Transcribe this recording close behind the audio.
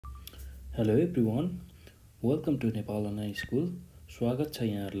Hello everyone, welcome to Nepal Online School. स्वागत छ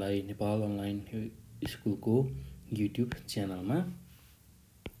यहाँहरुलाई Nepal online स्कुलको युट्युब च्यानलमा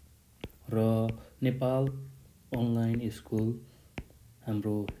र नेपाल अनलाइन स्कुल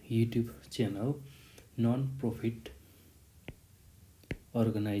हाम्रो YouTube channel non profit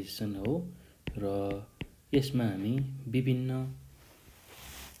organisation हो र यसमा हामी विभिन्न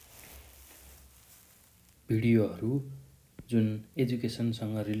भिडियोहरु जुन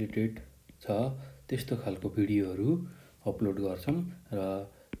एजुकेसनसँग रिलेटेड छ त्यस्तो खालको भिडियोहरु अपलोड गर्छौं र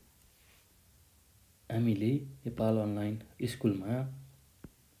हामीले नेपाल अनलाइन स्कुलमा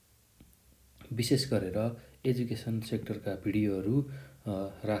विशेष गरेर एजुकेसन सेक्टरका भिडियोहरु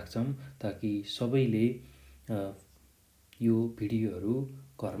राख्छौं ताकि सबैले यो भिडियोहरु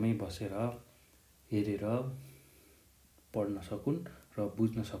घरमै बसेर हेरेर पढ्न सकुन् र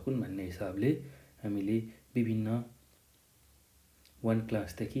बुझ्न सकुन् भन्ने हिसाबले हामीले विभिन्न 1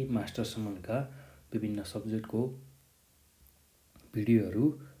 क्लास देखि मास्टर सम्मका विभिन्न सब्जेक्टको भिडियोहरु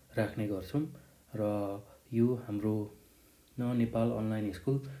राख्ने गर्छौं र यो हाम्रो नेपाल अनलाइन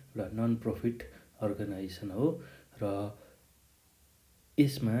स्कुल एउटा नन प्रफिट अर्गनाइजेसन हो र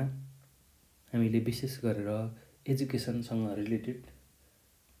यसमा हामीले विशेष गरेर एजुकेसनसँग रिलेटेड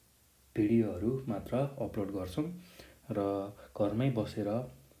भिडियोहरु मात्र अपलोड गर्छौं र घरमै बसेर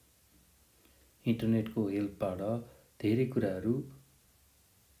इन्टरनेटको हेल्पबाट धेरै कुराहरु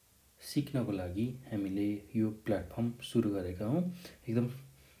सिक्नको लागि हामीले यो प्लेटफर्म सुरु गरेका हौं। एकदम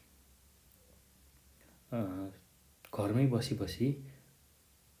घरमै बसी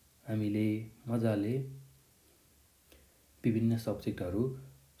हामीले मजाले विभिन्न सब्जेक्टहरु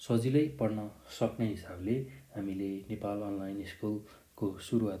सजिलै पढ्न सक्ने हिसाबले हामीले नेपाल अनलाइन स्कुलको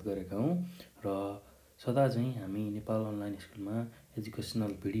सुरुवात गरेका हौं र सदा चाहिँ हामी नेपाल अनलाइन स्कुलमा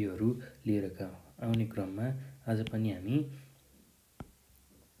एजुकेसनल भिडियोहरु लिएर आउने क्रममा आज पनि हामी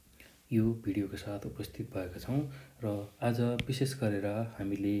यो भिडियोको साथ उपस्थित भएका छौं र आज विशेष गरेर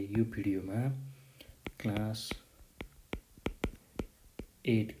हामीले यो भिडियोमा क्लास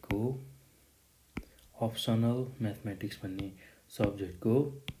 8 को अप्सनल म्याथमेटिक्स भन्ने सब्जेक्टको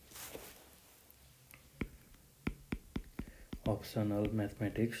अप्सनल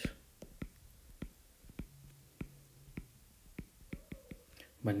म्याथमेटिक्स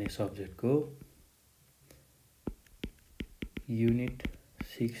भन्ने सब्जेक्टको युनिट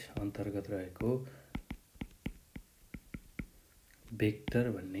 6 अन्तर्गत रहेको भेक्टर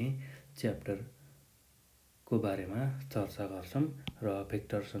भन्ने च्याप्टर को बारेमा चर्चा गर्छौं र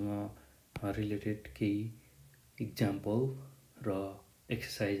भेक्टरसँग रिलेटेड केही एक्जाम्पल र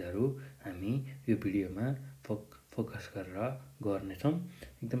एक्सरसाइजहरु हामी यो भिडियोमा फोकस गरेर गर्नेछौं।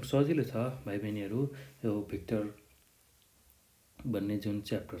 एकदम सजिलो छ भाइ बहिनीहरु, यो भेक्टर भन्ने जुन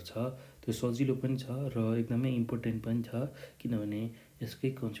च्याप्टर छ त्यो सजिलो पनि छ र एकदमै इम्पोर्टेन्ट पनि छ किनभने यसकै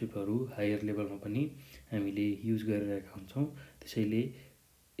कन्सेप्टहरु हायर लेभलमा पनि हामीले युज गरिरहेका हुन्छौं। त्यसैले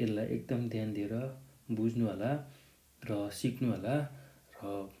यसलाई एकदम ध्यान दिएर बुझ्नु होला र सिक्नु होला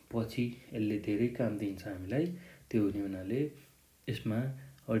र पछि यसले धेरै काम दिन्छ हामीलाई। त्यो हुने हुनाले यसमा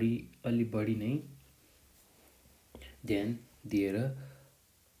अलि बढी नै ध्यान दिएर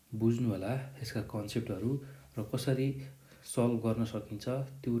बुझ्नु होला यसका कन्सेप्टहरु र कसरी सल्भ गर्न सकिन्छ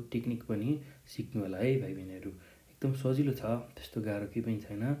त्यो टेक्निक पनि सिक्नु होला है भाइ बहिनीहरु। एकदम सजिलो छ, त्यस्तो गाह्रो केही पनि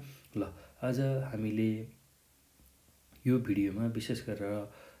छैन। ल आज हामीले यो भिडियोमा विशेष गरेर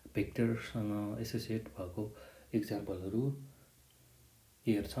भेक्टरसँग एसोसिएट भएको एक्जाम्पलहरु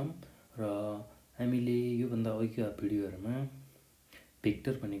हेर्छौं र हामीले यो भन्दा अघिका भिडियोहरुमा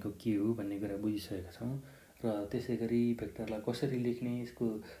भेक्टर भनेको के हो भन्ने कुरा बुझिसकेका छौं र त्यसैगरी भेक्टरलाई कसरी लेख्ने, यसको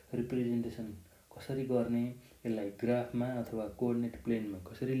रिप्रेजेन्टेसन कसरी गर्ने, यसलाई ग्राफमा अथवा कोअर्डिनेट प्लेनमा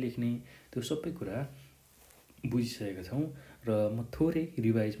कसरी लेख्ने त्यो सबै कुरा बुझिसकेका छौं र म थोरै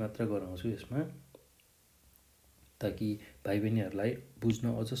रिभाइज मात्र गराउँछु यसमा ताकि भाइ बहिनीहरुलाई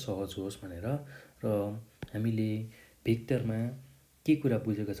बुझ्न अझ सहज होस् भनेर। र हामीले भेक्टरमा के कुरा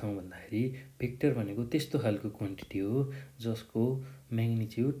बुझेका छौं भन्दाखेरि भेक्टर भनेको त्यस्तो खालको क्वान्टिटी हो जसको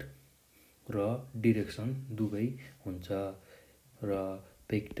म्याग्निट्युड र डाइरेक्सन दुवै हुन्छ र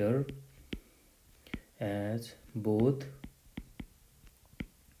vector as both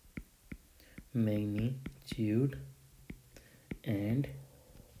magnitude and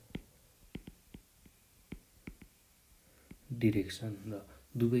direction र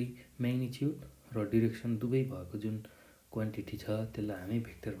दुवै म्याग्निट्युड र डाइरेक्सन दुवै भएको जुन क्वान्टिटी छ त्यसलाई हामी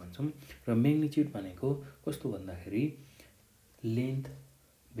भेक्टर भन्छौं। र म्याग्निट्युड भनेको कस्तो भन्दाखेरि लेन्थ,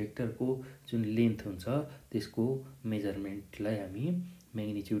 भेक्टरको जुन लेन्थ हुन्छ त्यसको मेजरमेन्टलाई हामी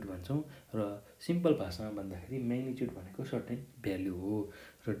म्याग्निट्युड भन्छौं र सिम्पल भाषामा भन्दाखेरि म्याग्निट्युड भनेको सर्टेन भ्यालु हो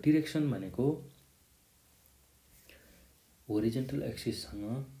र डाइरेक्सन भनेको होरिजन्टल एक्सिससँग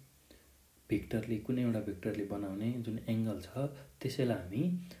भेक्टरले कुनै एउटा भेक्टरले बनाउने जुन एंगल छ त्यसैलाई हामी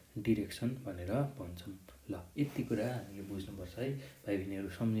डिरेक्सन भनेर भन्छौं। ल यति कुरा हामीले बुझ्नुपर्छ है, भाइ बहिनीहरु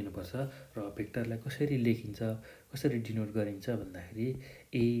सम्झिनुपर्छ। र भेक्टरलाई कसरी लेखिन्छ, कसरी डिनोट गरिन्छ भन्दाखेरि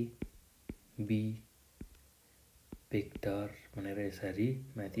ए बी भेक्टर भनेर यसरी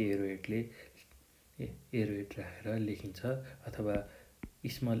माथि एरो हेड राखेर लेखिन्छ, अथवा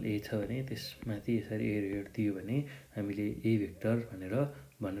स्मल ए छ भने त्यसमाथि यसरी एरो हेड दियो भने हामीले ए भेक्टर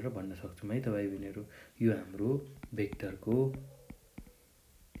भनेर भन्न सक्छौं है त भाइ बहिनीहरु। यो हाम्रो भेक्टरको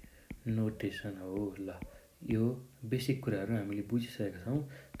नोटेसन हो। ल यो बेसिक कुराहरु हामीले बुझिसकेका छौं,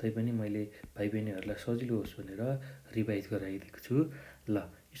 तैपनि मैले भाइ बहिनीहरुलाई सजिलो होस् भनेर रिभाइज गराइदिएको छु। ल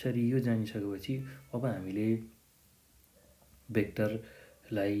यसरी यो जानिसकेपछि अब हामीले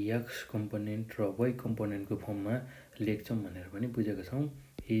भेक्टरलाई एक्स कम्पोनेन्ट र वाइ कम्पोनेन्टको फर्ममा लेख्छौं भनेर पनि बुझेका छौं।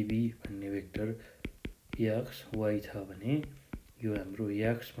 एबी भन्ने भेक्टर एक्स वाइ छ भने यो हाम्रो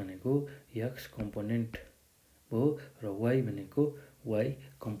एक्स भनेको एक्स कम्पोनेन्ट हो र वाइ भनेको वाइ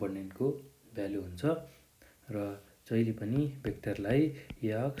कम्पोनेन्टको भ्यालु हुन्छ। र जहिले पनि भेक्टरलाई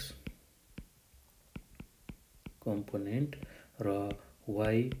एक्स कम्पोनेन्ट र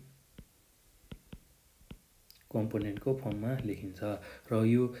वाइ कम्पोनेन्टको फर्ममा लेखिन्छ। र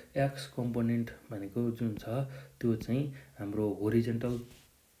यो एक्स कम्पोनेन्ट भनेको जुन छ त्यो चाहिँ हाम्रो होरिजन्टल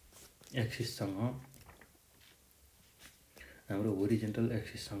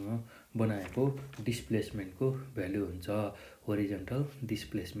एक्सिससँग बनाएको डिस्प्लेसमेन्टको भ्यालु हुन्छ, होरिजन्टल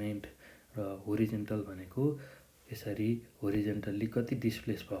डिस्प्लेसमेन्ट। र होरिजन्टल भनेको यसरी होरिजन्टल्ली कति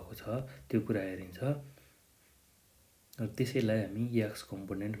डिस्प्लेस भएको छ त्यो कुरा हेरिन्छ, र त्यसैलाई हामी एक्स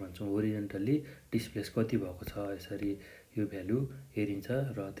कम्पोनेन्ट भन्छौं। होरिजन्टल्ली डिस्प्लेस कति भएको छ यसरी यो भ्यालु हेरिन्छ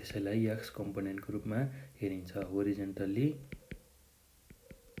र त्यसैलाई एक्स कम्पोनेन्टको रूपमा हेरिन्छ।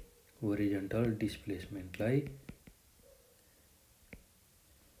 होरिजन्टल डिस्प्लेसमेन्टलाई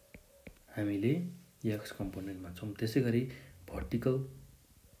हामीले एक्स कम्पोनेन्ट भन्छौं। त्यसैगरी भर्टिकल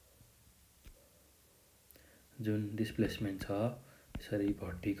जुन डिस्प्लेसमेन्ट छ, यसरी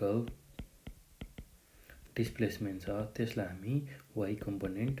भर्टिकल डिस्प्लेसमेन्ट छ त्यसलाई हामी वाइ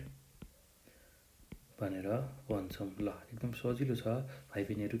कम्पोनेन्ट भनेर भन्छौं। ल एकदम सजिलो छ भाइ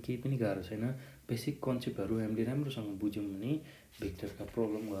बहिनीहरु, केही पनि गाह्रो छैन। बेसिक कन्सेप्टहरु हामीले राम्रोसँग बुझ्यौं भने भेक्टरका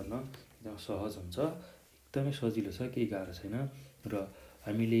प्रब्लम गर्न एकदम सहज हुन्छ, एकदमै सजिलो छ, केही गाह्रो छैन। र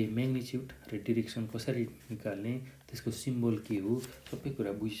हामीले म्याग्निट्युड र डिरेक्सन कसरी निकाल्ने, त्यसको सिम्बल के हो, सबै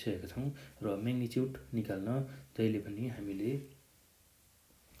कुरा बुझिसकेका छौं। र म्याग्निट्युड निकाल्न जहिले पनि हामीले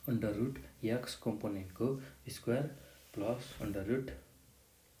under root x कम्पोनेन्टको square plus under root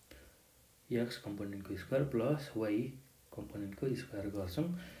x कम्पोनेन्टको square plus y कम्पोनेन्टको square गर्छौं।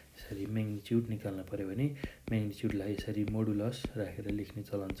 यसरी म्याग्निट्युड निकाल्न पर्यो भने म्याग्निट्युडलाई यसरी मोडुलस राखेर लेख्ने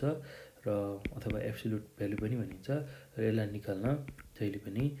चलन छ, र अथवा एब्सोल्युट भ्यालु पनि भनिन्छ। र यसलाई निकाल्न जहिले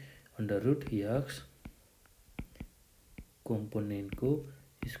पनि अन्डर रुट एक्स कम्पोनेन्टको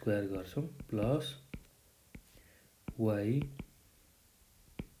स्क्वायर गर्छौं प्लस वाइ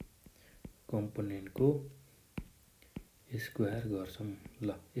कम्पोनेन्टको स्क्वायर गर्छौं।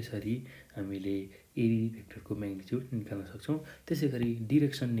 ल यसरी हामीले एबी भेक्टरको म्याग्निट्युड निकाल्न सक्छौं। त्यसैगरी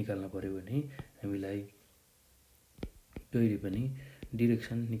डिरेक्सन निकाल्न पर्यो भने हामीलाई जहिले पनि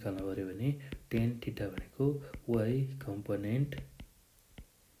डिरेक्सन निकाल्न पर्यो भने टेन थीटा भनेको why component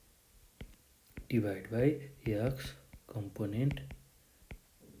divide by x component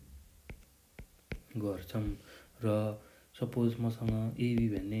गर्छौं। र सपोज मसँग एबी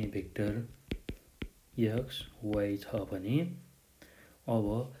भन्ने भेक्टर एक्स वाइ छ भने अब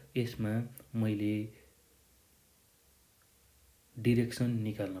यसमा मैले डिरेक्सन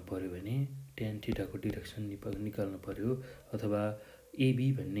निकाल्न पर्यो भने टेन थीटाको डिरेक्सन निकाल्न पर्यो, अथवा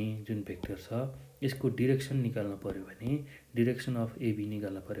एबी भन्ने जुन भेक्टर छ यसको डिरेक्सन निकाल्न पर्यो भने डिरेक्सन अफ एबी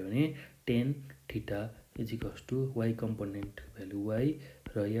निकाल्न पर्यो भने tan theta equals to why component value why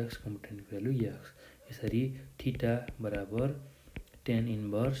र एक्स कम्पोनेन्ट भ्यालु एक्स। यसरी थीटा बराबर ten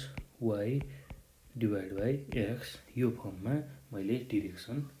inverse why divide by x, यो फर्ममा मैले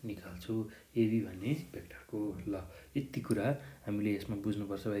डिरेक्सन निकाल्छु एबी भन्ने भेक्टरको। ल यति कुरा हामीले यसमा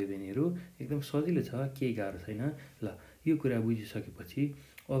बुझ्नुपर्छ भाइ बहिनीहरु, एकदम सजिलो छ, केही गाह्रो छैन। ल यो कुरा बुझिसकेपछि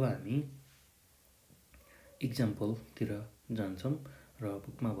अब हामी इक्जाम्पलतिर जान्छौं र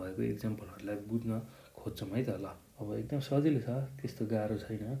बुकमा भएको इक्जाम्पलहरुलाई बुझ्न खोज्छौं है त। ल अब एकदम सजिलो छ, त्यस्तो गाह्रो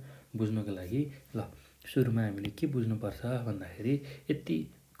छैन बुझ्नको लागि। ल सुरुमा हामीले के बुझ्नुपर्छ भन्दाखेरि यति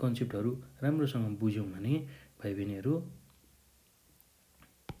कन्सेप्टहरु राम्रोसँग बुझ्यौं भने भाइ बहिनीहरु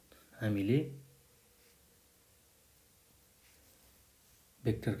हामीले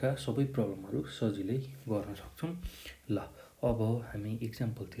भेक्टरका सबै प्रब्लमहरु सजिलै गर्न सक्छौं। ल अब हामी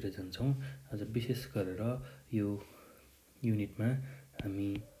इक्जाम्पलतिर जान्छौं। आज विशेष गरेर यो युनिटमा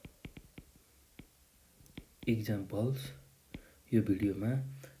हामी इक्जाम्पल्स यो भिडियोमा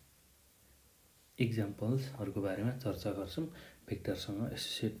इक्जाम्पल्सहरुको बारेमा चर्चा गर्छौं भेक्टरसँग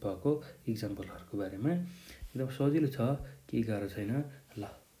एसोसिएट भएको इक्जाम्पलहरुको बारेमा एकदम सजिलो छ केही गाह्रो छैन ल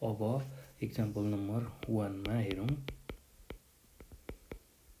अब इक्जाम्पल नम्बर 1 मा हेरौं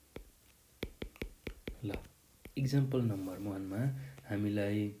ल इक्जाम्पल नम्बर 1 मा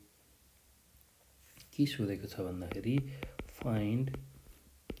हामीलाई के सोधेको छ भन्दाखेरि find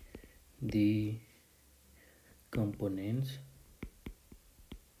the components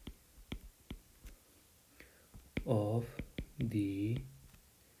of the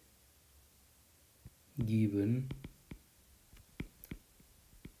given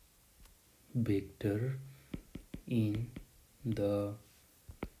vector in the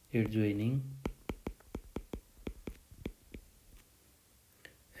adjoining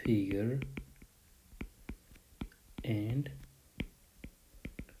figure and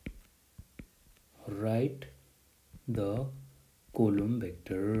write the column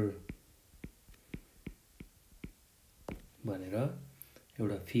vector भनेर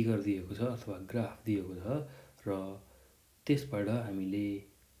एउटा फिगर दिएको छ अथवा ग्राफ दिएको छ र त्यसबाट हामीले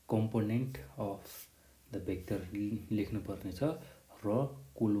कम्पोनेन्ट अफ द भेक्टर लेख्नु पर्ने छ र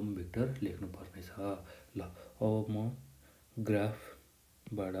कोलम भेक्टर लेख्नु पर्ने छ ल अब म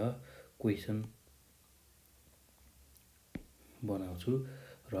ग्राफबाट क्वेशन बनाउँछु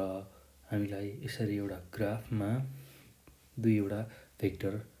र हामीलाई यसरी एउटा ग्राफमा दुईवटा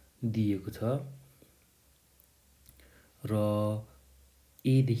भेक्टर दिएको छ र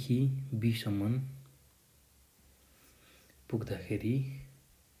ए देखि बी सम्म पुग्दाखेरि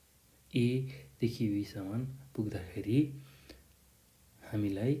ए देखि बी सम्म पुग्दाखेरि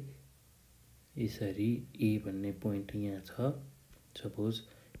हामीलाई यसरी ए भन्ने पोइन्ट यहाँ छ सपोज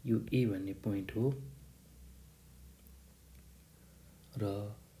यो ए भन्ने पोइन्ट हो र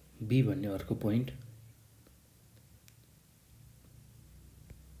बी भन्ने अर्को पोइन्ट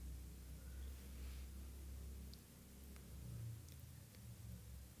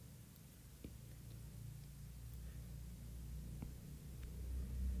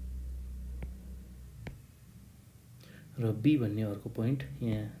र बी भन्ने अर्को पोइन्ट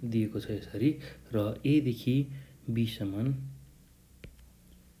यहाँ दिएको छ यसरी र ए देखि बी सम्म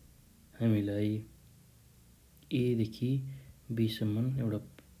हामीलाई ए देखि बी सम्म एउटा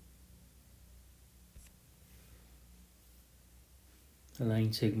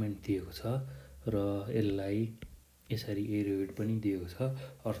लाइन सेगमेन्ट दिएको छ र यसलाई यसरी एरोहेड पनि दिएको छ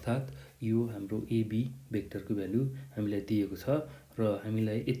अर्थात् यो हाम्रो एबी भेक्टरको भ्यालु हामीलाई दिएको छ र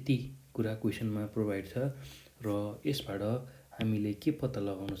हामीलाई यति कुरा क्वेशनमा प्रोभाइड छ र यसबाट हामीले के पत्ता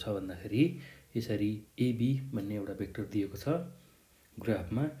लगाउनु छ भन्दाखेरि यसरी एबी भन्ने एउटा भेक्टर दिएको छ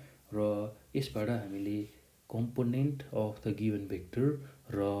ग्राफमा र यसबाट हामीले component of the given vector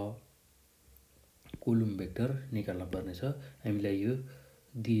र कोलम भेक्टर निकाल्न पर्ने छ हामीलाई यो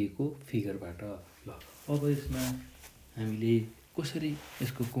दिएको फिगरबाट ल अब यसमा हामीले कसरी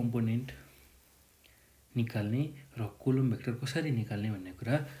यसको कम्पोनेन्ट निकाल्ने र कोलम भेक्टर कसरी निकाल्ने भन्ने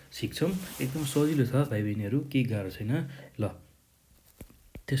कुरा सिक्छौं एकदम सजिलो छ भाइ बहिनीहरु केही गाह्रो छैन ल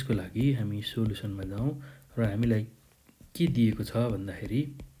त्यसको लागि हामी सोलुसनमा जाउँ र हामीलाई के दिएको छ भन्दाखेरि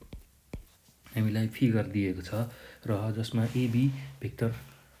हामीलाई फिगर दिएको छ र जसमा एबी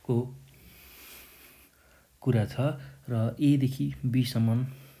भेक्टरको कुरा छ र ए देखि बी सम्म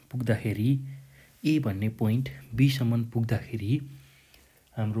पुग्दाखेरि ए भन्ने पोइन्ट बी सम्म पुग्दाखेरि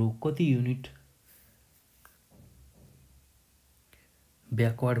हाम्रो कति युनिट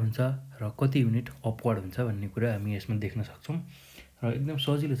ब्याकवर्ड हुन्छ र कति युनिट अपवर्ड हुन्छ भन्ने कुरा हामी यसमा देख्न सक्छौं र एकदम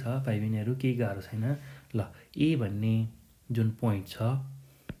सजिलो छ भाइ बहिनीहरु केही गाह्रो छैन ल ए भन्ने जुन पोइन्ट छ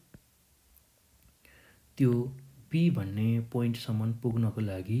त्यो बी भन्ने पोइन्ट सम्म पुग्नको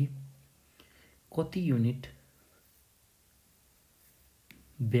लागि कति युनिट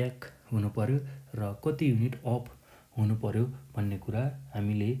ब्याक हुनु पर्यो र कति युनिट अप हुनु पर्यो भन्ने कुरा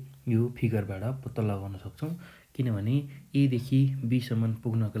हामीले यो फिगरबाट पत्ता लगाउन सक्छौं किनभने ए देखि बी सम्म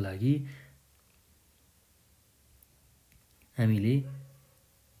पुग्नको लागि हामीले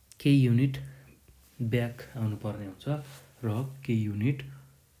केही युनिट ब्याक आउनु पर्ने हुन्छ र केही युनिट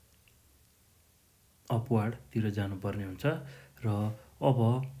अपवर्ड तिर जानु पर्ने हुन्छ र अब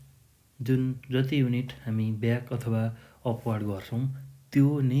जुन जति युनिट हामी ब्याक अथवा अपवर्ड गर्छौं त्यो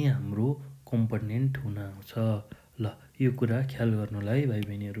नै हाम्रो कम्पोनेन्ट हुन आउँछ ल यो कुरा ख्याल गर्नुलाई भाइ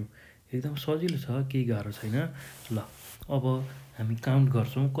बहिनीहरु एकदम सजिलो छ केही गाह्रो छैन ल अब हामी काउन्ट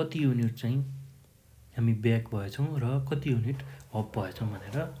गर्छौं कति युनिट चाहिँ हामी ब्याक भएछौं र कति युनिट अप भएछौं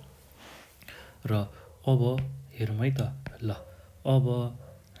भनेर र अब हेरौँ है त ल अब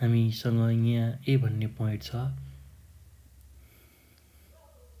हामीसँग यहाँ ए भन्ने पोइन्ट छ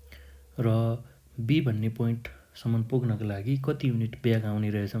र बी भन्ने पोइन्टसम्म पुग्नको लागि कति युनिट ब्याक आउने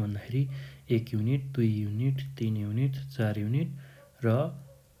रहेछ भन्दाखेरि 1 युनिट 2 युनिट 3 युनिट 4 युनिट र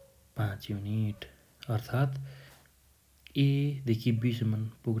 5 युनिट। अर्थात् ए देखि बी सम्म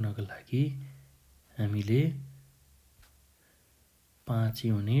पुग्नको लागि हामीले 5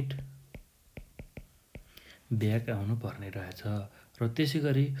 युनिट ब्याक आउनु पर्ने रहेछ। र त्यसै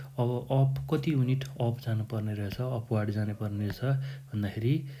गरी अब अप कति युनिट अप जानु पर्ने रहेछ, अपवार्ड जानु पर्ने रहेछ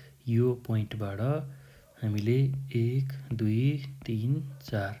भन्दाखेरि यो पोइन्टबाट हामीले 1 2 3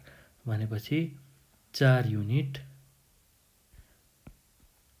 4 भनेपछि 4 युनिट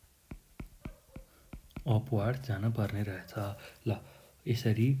अपवार्ड जान पर्ने रहेछ। ल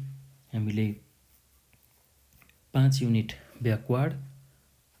यसरी हामीले 5 युनिट ब्याकवार्ड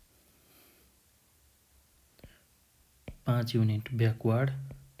 5 युनिट ब्याकवार्ड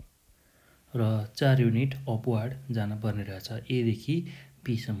र 4 युनिट अपवार्ड जान पर्ने रहेछ ए देखि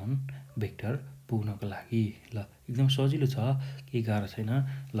बी सम्म भेक्टर पुग्नको लागि। ल एकदम सजिलो छ, केही गाह्रो छैन।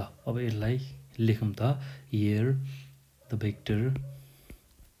 ल अब यसलाई लेखौँ त। हियर द भेक्टर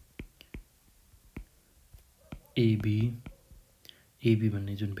एबी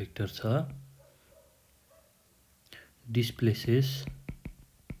भन्ने जुन भेक्टर छ डिस्प्लेसेस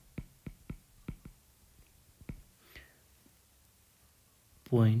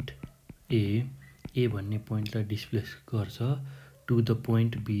पोइन्ट ए भन्ने पोइन्टलाई डिस्प्लेस गर्छ to the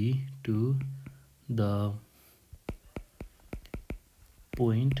point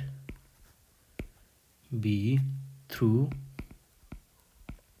be through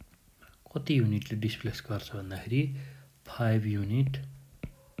कति युनिटले डिस्प्लेस गर्छ भन्दाखेरि 5 युनिट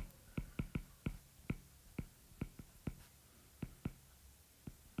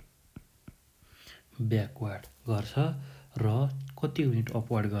ब्याकवार्ड गर्छ र कति युनिट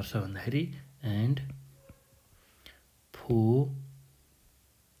अपवार्ड गर्छ भन्दाखेरि एन्ड 4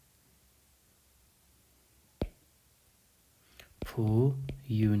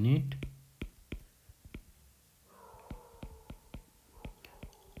 युनिट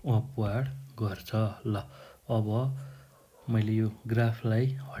अपवार्ड गर्छ। ल अब मैले यो ग्राफलाई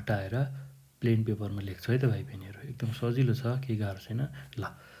हटाएर प्लेन पेपरमा लेख्छु है त भाइ बहिनीहरू, एकदम सजिलो छ, केही गाह्रो छैन। ल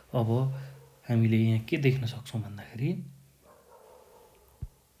अब हामीले यहाँ के देख्न सक्छौँ भन्दाखेरि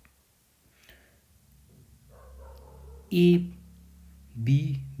ए बी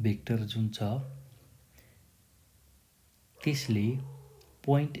भेक्टर जुन छ त्यसले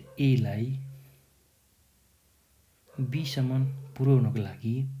पोइन्ट ए लाई बी सम्म पुर्याउनको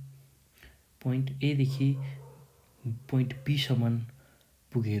लागि पोइन्ट ए देखि पोइन्ट बी सम्म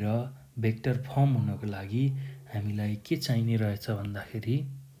पुगेर भेक्टर फर्म हुनको लागि हामीलाई के चाहिने रहेछ भन्दाखेरि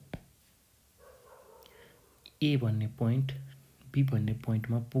ए भन्ने पोइन्ट बी भन्ने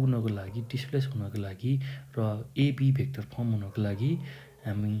पोइन्टमा पुग्नको लागि डिस्प्लेस हुनको लागि र एबी भेक्टर फर्म हुनको लागि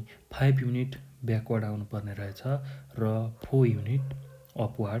हामी 5 युनिट ब्याकवार्ड आउनु पर्ने रहेछ र 4 युनिट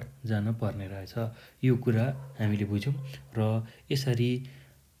अपवार्ड जान पर्ने रहेछ। यो कुरा हामीले बुझ्यौँ र यसरी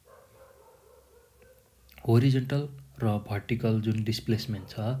होरिजन्टल र भर्टिकल जुन डिस्प्लेसमेन्ट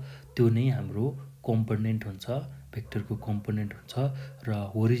छ त्यो नै हाम्रो कम्पोनेन्ट हुन्छ, भेक्टरको कम्पोनेन्ट हुन्छ र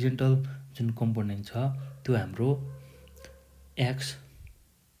होरिजन्टल जुन कम्पोनेन्ट छ त्यो हाम्रो एक्स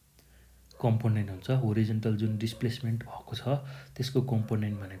कम्पोनेन्ट हुन्छ। होरिजन्टल जुन डिस्प्लेसमेन्ट भएको छ त्यसको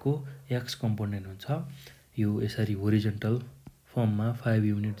कम्पोनेन्ट भनेको एक्स कम्पोनेन्ट हुन्छ। यो यसरी होरिजन्टल फर्ममा 5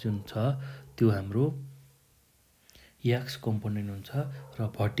 युनिट जुन छ त्यो हाम्रो एक्स कम्पोनेन्ट हुन्छ र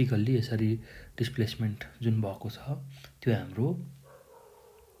भर्टिकल्ली यसरी डिस्प्लेसमेन्ट जुन भएको छ त्यो हाम्रो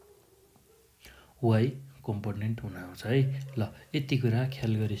वाइ कम्पोनेन्ट हुन आउँछ है। ल यति कुरा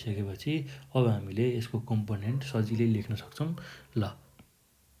ख्याल गरिसकेपछि अब हामीले यसको कम्पोनेन्ट सजिलै लेख्न सक्छौँ। ल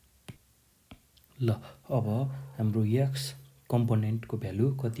अब हाम्रो एक्स कम्पोनेन्टको भ्यालु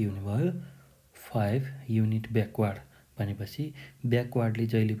कति हुने भयो 5 युनिट ब्याकवार्ड भनेपछि ब्याकवार्डले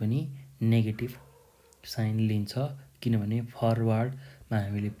जहिले पनि नेगेटिभ साइन लिन्छ किनभने फरवार्डमा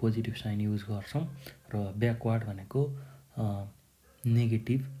हामीले पोजिटिभ साइन युज गर्छौँ र ब्याकवार्ड भनेको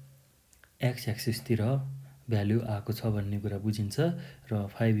नेगेटिभ एक्स एक्सिसतिर भ्यालु आएको छ भन्ने कुरा बुझिन्छ र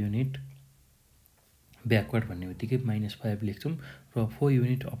 5 युनिट ब्याकवार्ड भन्ने बित्तिकै -5 लेख्छौँ र 4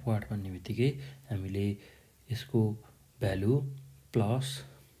 युनिट अपवार्ड भन्ने बित्तिकै हामीले यसको भ्यालु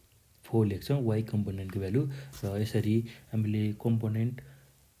 +4 लेख्छौँ वाइ कम्पोनेन्टको भ्यालु र यसरी हामीले कम्पोनेन्ट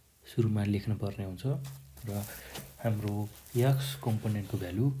सुरुमा लेख्न पर्ने हुन्छ र हाम्रो एक्स कम्पोनेन्टको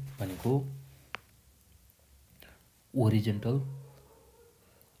भ्यालु भनेको ओरिजेन्टल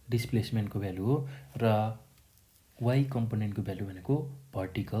डिस्प्लेसमेन्टको भ्यालु हो र वाइ कम्पोनेन्टको भ्यालु भनेको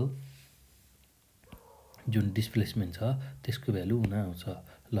भर्टिकल जुन डिस्प्लेसमेन्ट छ त्यसको भ्यालु हुन आउँछ।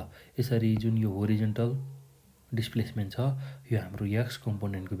 ल यसरी जुन यो होरिजेन्टल डिस्प्लेसमेन्ट छ यो हाम्रो x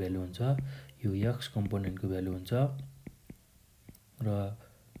कम्पोनेन्टको भ्यालु हुन्छ यो x कम्पोनेन्टको भ्यालु हुन्छ र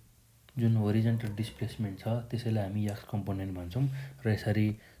जुन होरिजन्टल डिस्प्लेसमेन्ट छ त्यसैलाई हामी x कम्पोनेन्ट भन्छौं र यसरी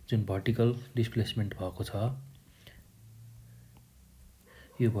जुन भर्टिकल डिस्प्लेसमेन्ट भएको छ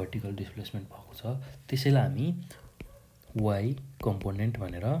यो भर्टिकल डिस्प्लेसमेन्ट भएको छ त्यसैलाई हामी y कम्पोनेन्ट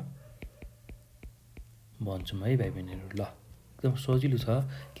भनेर भन्छौं है भाइ बहिनीहरु ल एकदम सजिलो छ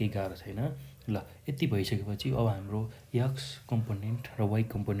केही गाह्रो छैन ल यति भइसकेपछि अब हाम्रो x कम्पोनेन्ट र y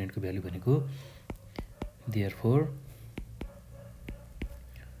कम्पोनेन्टको भ्यालु भनेको therefore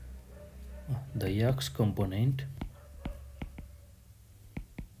the x component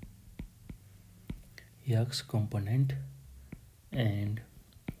and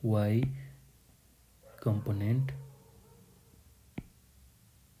y component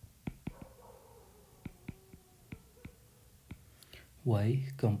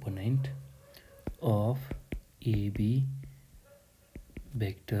of AB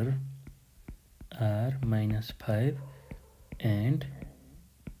vector are -5 and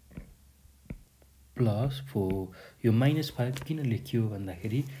 +4 यो -5 किन लेखियो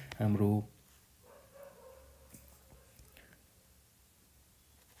भन्दाखेरि हाम्रो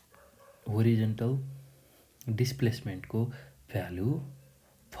होरिजन्टल डिस्प्लेसमेन्टको भ्यालु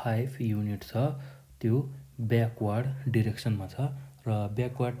 5 युनिट छ त्यो ब्याकवर्ड डिरेक्सनमा छ र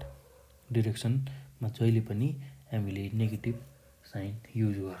ब्याकवर्ड डिरेक्सनमा जहिले पनि हामीले नेगेटिभ साइन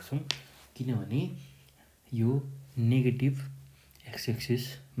युज गर्छौं किनभने यो नेगेटिभ एक्स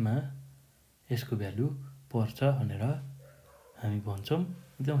एक्सिसमा यसको भ्यालु पर्छ भनेर हामी भन्छौं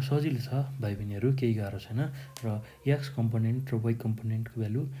एकदम सजिलो छ भाइ बहिनीहरु केही गाह्रो छैन र x कम्पोनेन्ट र y कम्पोनेन्टको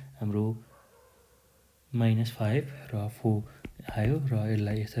भ्यालु हाम्रो -5 र 4 आयो र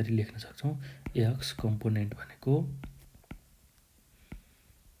यसलाई यसरी लेख्न सक्छौं x कम्पोनेन्ट भनेको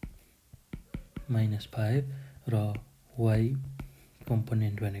 -5 र y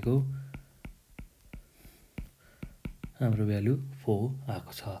कम्पोनेन्ट भनेको हाम्रो भ्यालु 4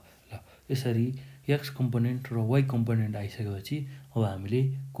 आएको छ ल यसरी x कम्पोनेन्ट र y कम्पोनेन्ट आइसकेपछि अब हामीले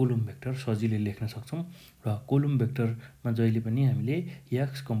कोलम भेक्टर सजिलै लेख्न सक्छौं र कोलम भेक्टरमा जहिले पनि हामीले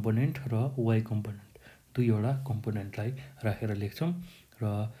x कम्पोनेन्ट र y कम्पोनेन्ट दुईवटा कम्पोनेन्टलाई राखेर लेख्छौं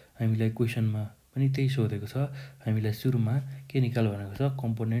र हामीलाई क्वेशनमा पनि त्यही सोधेको छ हामीलाई सुरुमा के निकाल भनेको छ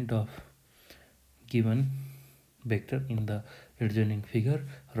component of given vector in the एडजोइनिङ figure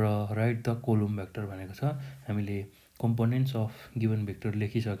र राइट द कोलम भेक्टर भनेको छ हामीले कम्पोनेन्ट्स अफ गिवन भेक्टर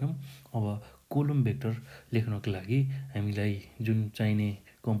लेखिसक्यौं अब कोलम भेक्टर लेख्नको लागि हामीलाई जुन चाहिने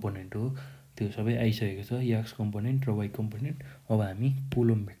कम्पोनेन्ट हो त्यो सबै आइसकेको छ x कम्पोनेन्ट र y कम्पोनेन्ट अब हामी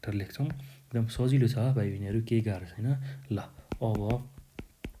कोलम भेक्टर लेख्छौं एकदम सजिलो छ भाइ बहिनीहरु केही गाह्रो छैन ल अब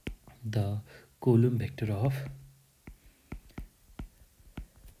the kolam vector of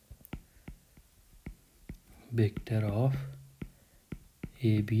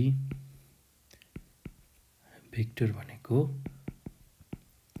AB vector भनेको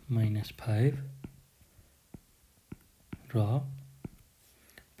 -5 र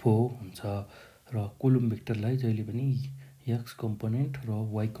 4 हुन्छ र कोलम भेक्टरलाई जहिले पनि x कम्पोनेन्ट र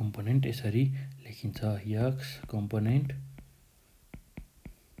y कम्पोनेन्ट यसरी लेखिन्छ x कम्पोनेन्ट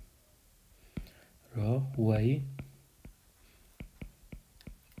र y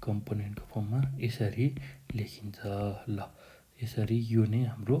कम्पोनेन्टको फर्ममा यसरी लेखिन्छ ल यसरी यो नै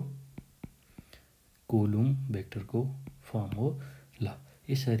हाम्रो कोलम भेक्टरको फर्म हो ल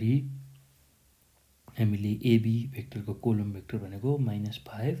यसरी हामीले AB भेक्टरको कोलम भेक्टर भनेको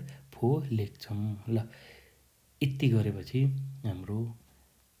 -5 4 लेख्छौं ल यति गरेपछि हाम्रो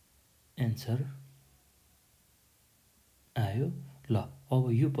एन्सर आयो ल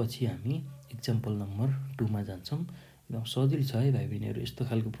अब यो पछि हामी एक्जाम्पल नम्बर 2 मा जान्छौं एकदम सजिलो छ है भाइ बहिनीहरु यस्तो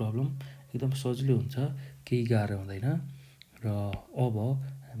खालको प्रब्लम एकदम सजिलो हुन्छ केही गाह्रो हुँदैन र अब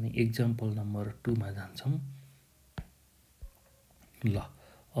हामी एक्जाम्पल नम्बर 2 मा जान्छौं ल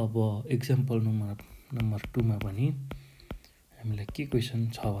अब एक्जाम्पल नम्बर 2 मा पनि हामीलाई के क्वेशन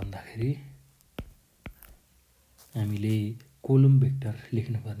छ भन्दाखेरि हामीले कोलम भेक्टर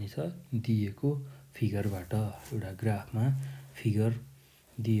लेख्न पर्ने छ दिएको फिगरबाट एउटा ग्राफमा फिगर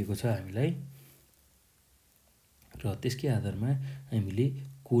दिएको छ हामीलाई र त्यसकै आधारमा हामीले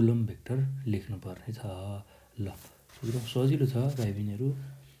कोलम भेक्टर लेख्नु पर्ने छ ल एकदम सजिलो छ भाइ बहिनीहरु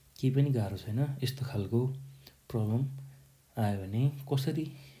केही पनि गाह्रो छैन यस्तो खालको प्रब्लम आयो भने कसरी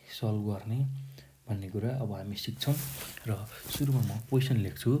सल्भ गर्ने भन्ने कुरा अब हामी सिक्छौं र सुरुमा म क्वेशन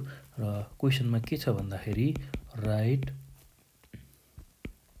लेख्छु र क्वेशनमा के छ भन्दाखेरि write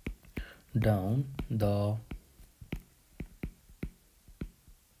down the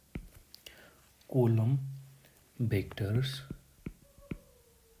kolam vectors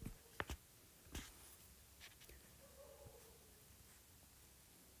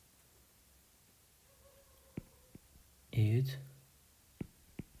is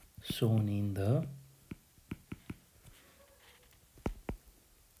shown in the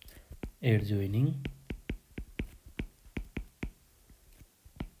adjoining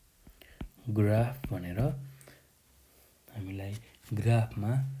graph भनेर हामीलाई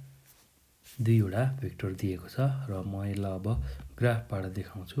ग्राफमा दुईवटा भेक्टर दिएको छ र म यसलाई अब ग्राफबाट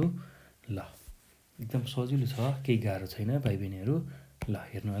देखाउँछु। ल एकदम सजिलो छ, केही गाह्रो छैन भाइ बहिनीहरू। ल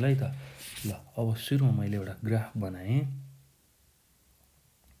हेर्नु होला है त। ल अब सुरुमा मैले एउटा ग्राफ बनाएँ।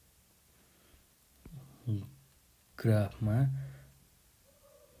 ग्राफमा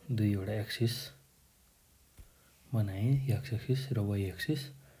दुईवटा एक्सिस बनाएँ, एक्स एक्सिस र वाइ एक्सिस,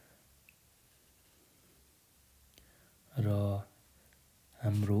 र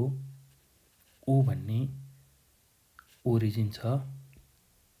हाम्रो ओ भन्ने ओरिजिन छ।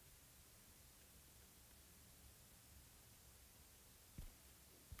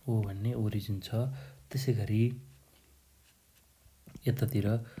 ओ भन्ने ओरिजिन छ। त्यसै गरी यतातिर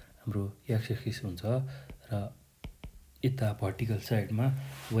हाम्रो एक्स एक्सिस हुन्छ र यता भर्टिकल साइडमा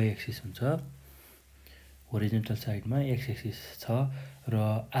वाइ एक्सिस हुन्छ। होरिजेन्टल साइडमा एक्स एक्सिस छ र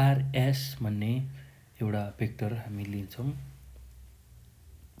आरएस भन्ने एउटा भेक्टर हामी लिन्छौँ।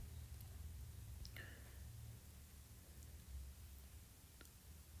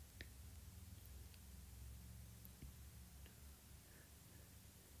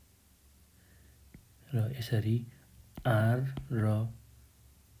 र यसरी आर र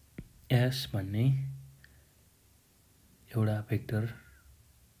एस भन्ने एउटा भेक्टर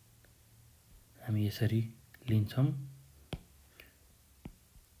हामी यसरी लिन्छौँ।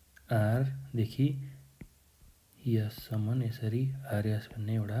 आर देखि यससम्म यसरी आरएस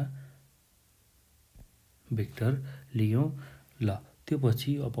भन्ने एउटा भेक्टर लियौँ। ल त्यो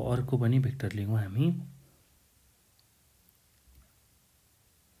पछि अब अर्को पनि भेक्टर लियौँ हामी।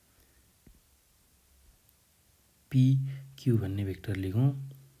 पी क्यू भन्ने भेक्टर लियौँ।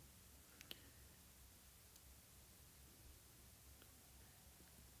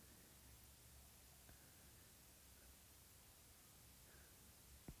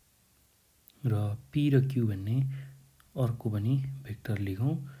 र पी र क्यू भन्ने अर्को पनि भेक्टर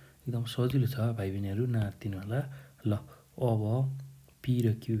लियौँ। एकदम सजिलो छ भाइ बहिनीहरू, नआत्तिनु होला। ल अब पी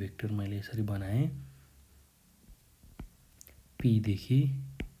र क्यू भेक्टर मैले यसरी बनाएँ। पी देखि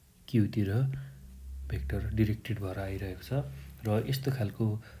क्यूतिर भेक्टर डिरेक्टेड भएर आइरहेको छ र यस्तो खालको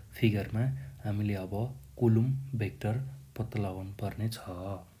फिगरमा हामीले अब कुलुम भेक्टर पत्ता लगाउनु पर्ने छ।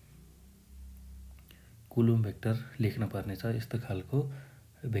 कुलुम भेक्टर लेख्न पर्ने छ यस्तो खालको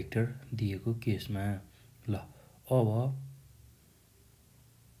भेक्टर दिएको केसमा। ल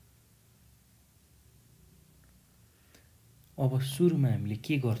अब सुरुमा हामीले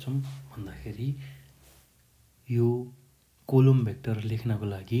के गर्छौँ भन्दाखेरि यो कोलम भेक्टर लेख्नको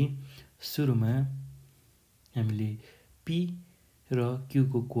लागि सुरुमा हामीले पी र क्यू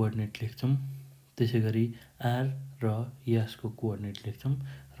को कोअर्डिनेट लेख्छौँ। त्यसै गरी आर र एसको कोअर्डिनेट लेख्छौँ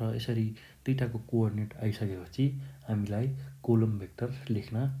र यसरी दुईटाको कोअर्डिनेट आइसकेपछि हामीलाई कोलम भेक्टर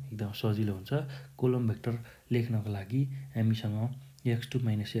लेख्न एकदम सजिलो हुन्छ। कोलम भेक्टर लेख्नको लागि हामीसँग x2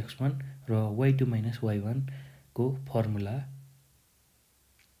 - x1 र y2 - y1 को फर्मुला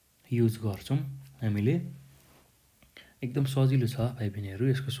युज गर्छौँ हामीले। एकदम सजिलो छ भाइ बहिनीहरू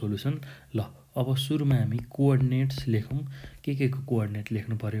यसको सोलुसन। ल अब सुरुमा हामी कोअर्डिनेट्स लेखौँ। के को कोअर्डिनेट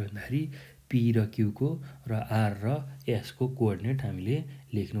लेख्नु पर्यो भन्दाखेरि पी र क्यू को र आर र एस को कोअर्डिनेट हामीले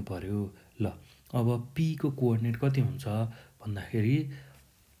लेख्नु पर्यो। ल अब पी को कोअर्डिनेट कति हुन्छ भन्दाखेरि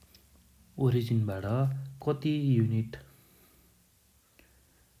ओरिजिनबाट कति युनिट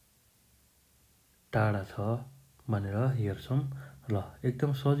टाढा छ भनेर हेर्छौँ। ल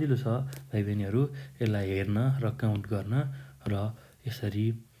एकदम सजिलो छ भाइ बहिनीहरू यसलाई हेर्न र काउन्ट गर्न। र यसरी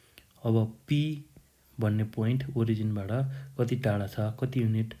अब पी भन्ने पोइन्ट ओरिजिनबाट कति टाढा छ, कति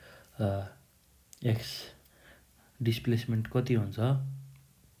युनिट एक्स डिस्प्लेसमेन्ट कति हुन्छ,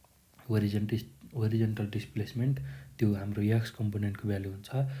 होरिजेन्टल डिस्प्लेसमेन्ट त्यो हाम्रो एक्स कम्पोनेन्टको भ्यालु हुन्छ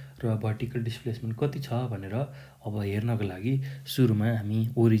र भर्टिकल डिस्प्लेसमेन्ट कति छ भनेर अब हेर्नको लागि सुरुमा हामी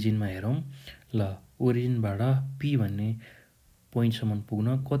ओरिजिनमा हेरौँ। ल ओरिजिनबाट पी भन्ने पोइन्टसम्म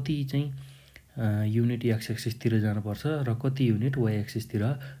पुग्न कति चाहिँ युनिट एक्स एक्सिसतिर जानुपर्छ र कति युनिट वाइ एक्सिसतिर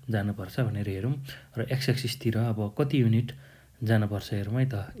जानुपर्छ भनेर हेरौँ। र एक्स एक्सिसतिर अब कति युनिट जानुपर्छ हेरौँ है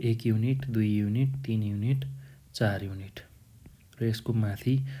त। 1 युनिट, 2 युनिट, 3 युनिट, 4 युनिट र यसको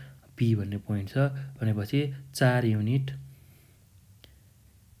माथि पी भन्ने पोइन्ट छ भनेपछि 4 युनिट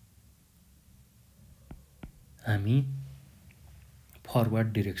हामी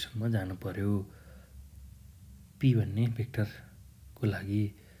फरवर्ड डिरेक्सनमा जानु पर्यो। पी भन्ने भेक्टरको लागि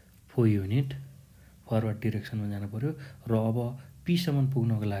 4 युनिट फरवर्ड डिरेक्सनमा जानु पर्यो। र अब पीसम्म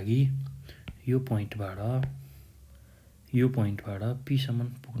पुग्नको लागि यो पोइन्टबाट यो पोइन्टबाट पी सम्म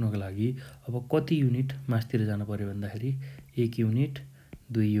पुग्नको लागि अब कति युनिट मासतिर जानु पर्यो भन्दाखेरि 1 युनिट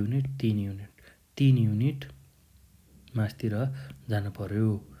 2 युनिट 3 युनिट 3 युनिट मासतिर जानु पर्यो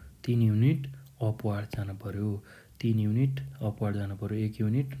 3 युनिट अपवार्ड जानु पर्यो 3 युनिट अपवार्ड जानु पर्यो 1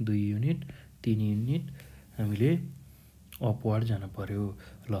 युनिट 2 युनिट 3 युनिट हामीले अपवार्ड जानु पर्यो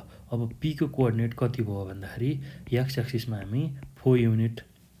ल अब पी को कोअर्डिनेट कति भयो भन्दाखेरि एक्स एक्सिसमा हामी 4 युनिट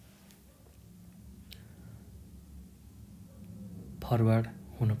फरवर्ड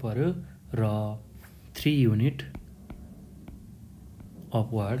हुनु पर्यो र 3 युनिट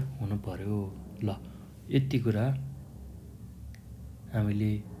अपवार्ड हुनु पर्यो ल यति कुरा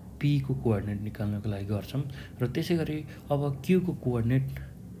हामीले पी को कोअर्डिनेट निकाल्नको लागि गर्छौं र त्यसैगरी अब क्यू को कोअर्डिनेट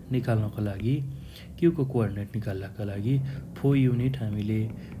निकाल्नको लागि क्यू को कोअर्डिनेट निकाल्नका लागि 4 युनिट हामीले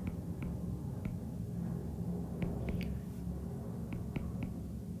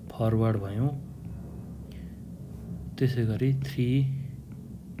फरवर्ड भयौं त्यसैगरी 3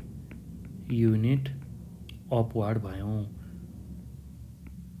 युनिट अपवार्ड भयौं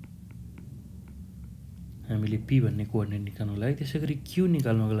हामीले पी भन्ने कोअर्डिनेट निकाल्नको लागि त्यसैगरी क्यू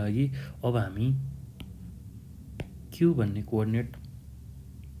निकाल्नको लागि अब हामी क्यू भन्ने कोअर्डिनेट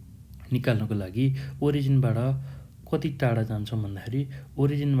निकाल्नको लागि ओरिजिनबाट कति टाढा जान्छौं भन्दाखेरि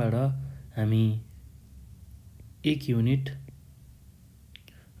ओरिजिनबाट हामी 1 युनिट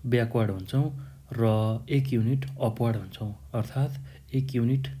ब्याकवर्ड हुन्छौं र 1 युनिट अपवर्ड हुन्छौं अर्थात 1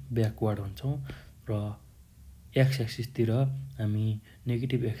 युनिट ब्याकवर्ड हुन्छौं र एक्स एक्सिस तिर हामी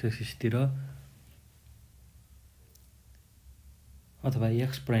नेगेटिभ एक्स एक्सिस तिर अथवा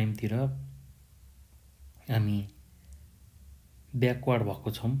एक्स प्राइम तिर हामी ब्याकवर्ड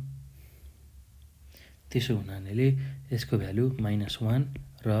भएको छौं त्यसो हुनाले यसको भ्यालु -1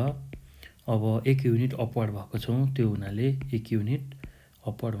 र अब 1 युनिट अपवर्ड भएको छौं त्यो हुनाले 1 युनिट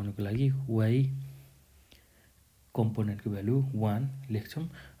अपवर्ड हुनुको लागि y कम्पोनेन्टको भ्यालु 1 लेख्छौं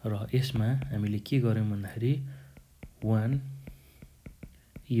र यसमा हामीले के गर्यौं भन्दाखेरि 1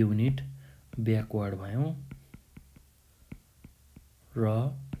 युनिट ब्याकवर्ड भयौं र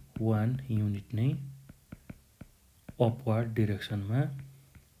 1 युनिट नै अपवर्ड डाइरेक्सनमा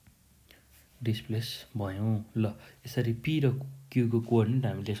डिस्प्लेस भयौं ल यसरी पी र क्यू को कोअर्डिनेट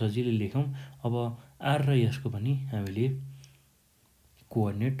हामीले सजिलै लेखौं अब आर र एस को पनि हामीले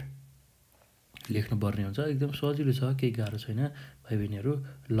कोअर्डिनेट लेख्नु पर्ने हुन्छ एकदम सजिलो छ केही गाह्रो छैन भाइ बहिनीहरु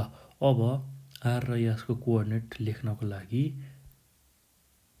ल अब आर र एस को कोअर्डिनेट लेख्नको लागि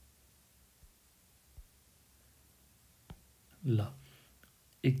ल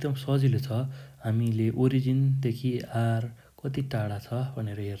एकदम सजिलो छ हामीले ओरिजिन देखि आर कति टाढा छ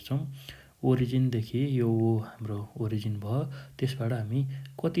भनेर हेर्छौं ओरिजिन देखि यो हाम्रो ओरिजिन भयो त्यसबाट हामी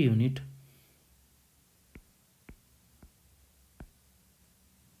कति युनिट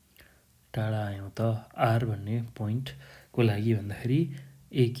टाढा आयौं त आर भन्ने पोइन्ट को लागि भन्दाखेरि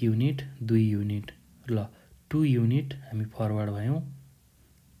 1 युनिट 2 युनिट ल 2 युनिट हामी फरवर्ड भयौं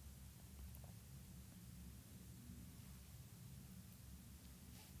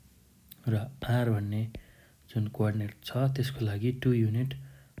र आर भन्ने जुन कोअर्डिनेट छ त्यसको लागि 2 युनिट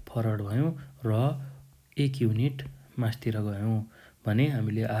फरवर्ड भयौं र 1 युनिट मासतिर गयौं भने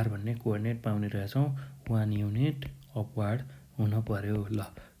हामीले आर भन्ने कोअर्डिनेट पाउने रहेछौं 1 युनिट अपवर्ड हुन पर्यो ल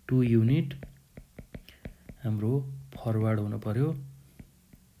 2 युनिट हाम्रो फरवर्ड हुन पर्यो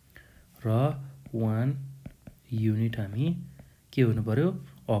र 1 युनिट हामी के हुनु पर्यो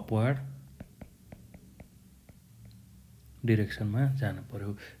अपवर्ड डाइरेक्सनमा जानु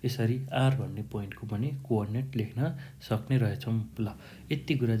पर्यो यसरी आर भन्ने पोइन्टको पनि कोअर्डिनेट लेख्न सक्ने रहेछौं ल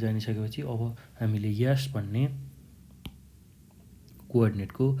यति कुरा जानिसकेपछि अब हामीले यस भन्ने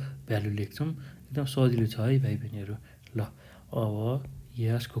कोअर्डिनेटको भ्यालु लेख्छौं एकदम सजिलो छ है भाइ बहिनीहरु ल अब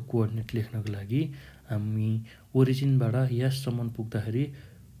यस को कोअर्डिनेट लेख्नको लागि हामी ओरिजिनबाट यस सम्म पुग्दाखेरि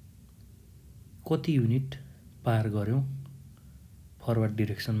कति युनिट पार गर्यौं फरवर्ड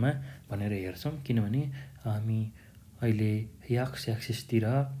डाइरेक्सनमा भनेर हेर्छौं किनभने हामी अहिले एक्स एक्सिस तिर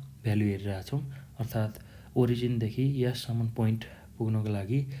भ्यालु हेरिरहेका छौं अर्थात ओरिजिन देखि यससम्म पोइन्ट पुग्नको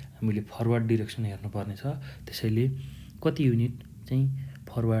लागि हामीले फरवर्ड डाइरेक्सन हेर्नु पर्ने छ त्यसैले कति युनिट चाहिँ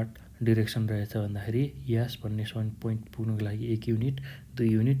फरवर्ड डाइरेक्सन रहेछ भन्दाखेरि यस भन्ने पोइन्ट पुग्नको लागि 1 unit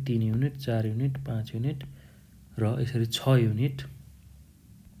 2 unit 3 unit 4 unit 5 unit र यसरी 6 युनिट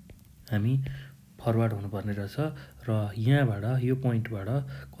हामी फरवर्ड हुनुपर्ने रहेछ र यहाँबाट यो पोइन्टबाट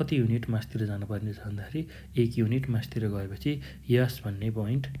कति युनिट मासतिर जानुपर्ने छ भन्दाखेरि 1 युनिट मासतिर गएपछि यस भन्ने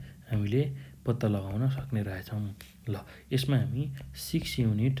पोइन्ट हामीले पत्ता लगाउन सक्ने रहेछौं ल यसमा हामी 6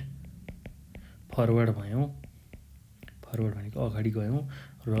 युनिट फरवर्ड भयौं फरवर्ड भनेको अगाडि गयौं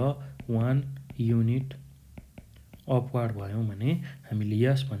र 1 युनिट अपवर्ड भयौं भने हामीले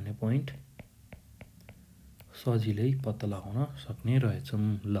यस भन्ने पोइन्ट सजिलै पत्ता लगाउन सक्ने रहेछौँ।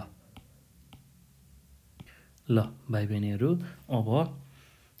 ल भाइ बहिनीहरू, अब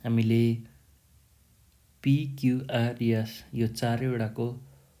हामीले PQRS यो चारैवटाको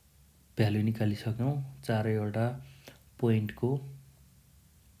भ्यालु निकालिसक्यौँ। चारैवटा पोइन्टको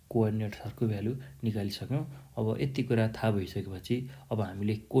कोअर्डिनेट्सहरूको भ्यालु निकालिसक्यौँ। अब यति कुरा थाहा भइसकेपछि अब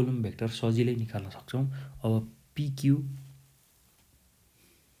हामीले कोलम भेक्टर सजिलै निकाल्न सक्छौँ। अब PQ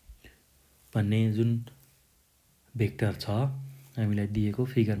भन्ने जुन भेक्टर छ हामीलाई दिएको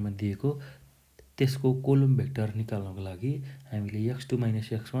फिगरमा दिएको, त्यसको कोलम भेक्टर निकाल्नको लागि हामीले x2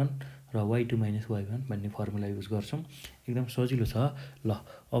 - x1 र y2 - y1 भन्ने फर्मुला युज गर्छौँ। एकदम सजिलो छ। ल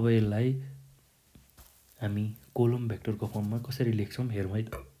अब यसलाई हामी कोलम भेक्टरको फर्ममा कसरी लेख्छौँ हेरौँ है त।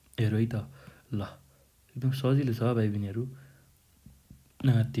 ल एकदम सजिलो छ भाइ बहिनीहरू,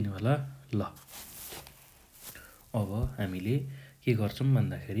 नहात्तिनु होला। ल अब हामीले के गर्छौँ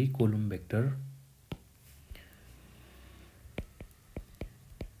भन्दाखेरि kolam vector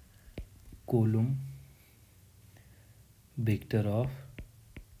of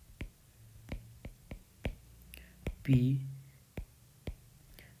PQ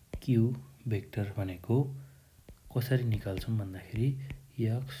vector भनेको कसरी निकाल्छौँ भन्दाखेरि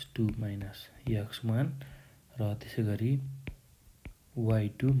x2 - x1 र त्यसै गरी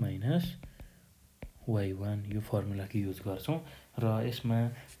y2 - y1 यो फर्मुलाको युज गर्छौँ। र यसमा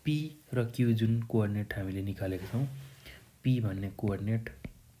P र Q जुन कोअर्डिनेट हामीले निकालेको छौँ, P भन्ने कोअर्डिनेट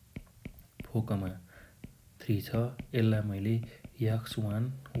 4,3 छ। यसलाई मैले x1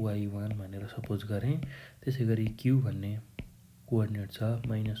 y1 भनेर सपोज गरेँ। त्यसै गरी Q भन्ने कोअर्डिनेट छ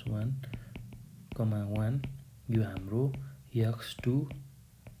 -1,1 यो हाम्रो x2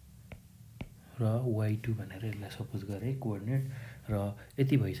 र y2 भनेर यसलाई सपोज गरेँ कोअर्डिनेट। र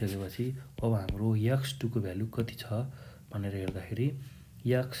यति भइसकेपछि अब हाम्रो x2 को भ्यालु कति छ भनेर हेर्दाखेरि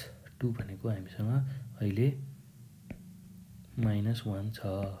x2 भनेको हामीसँग अहिले -1 छ।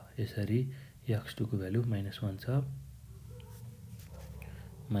 यसरी x2 को भ्यालु -1 छ।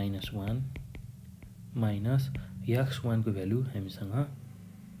 -1 माइनस x1 को भ्यालु हामीसँग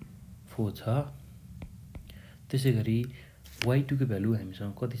 4 छ। त्यसै गरी y2 को भ्यालु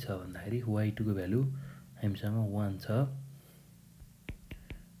हामीसँग कति छ भन्दाखेरि y2 को भ्यालु हामीसँग 1 छ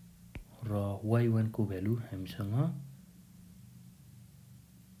र y1 को भ्यालु हामीसँग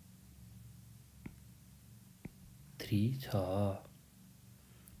 3 छ।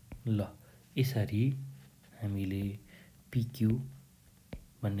 ल यसरी हामीले PQ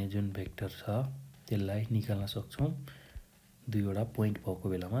भन्ने जुन भेक्टर छ त्यसलाई निकाल्न सक्छौँ दुईवटा पोइन्ट भएको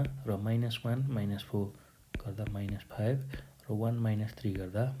बेलामा। र -1 - 4 गर्दा -5 र 1 - 3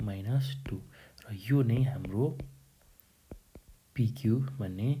 गर्दा -2 र यो नै हाम्रो PQ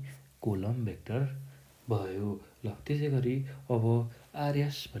भन्ने कोलम भेक्टर भयो। ल त्यसै गरी अब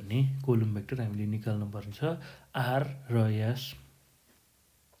RS भन्ने कोलम भेक्टर हामीले निकाल्नु पर्छ। R र S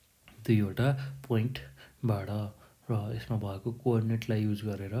दुईवटा पोइन्टबाट र यसमा भएको कोअर्डिनेटलाई युज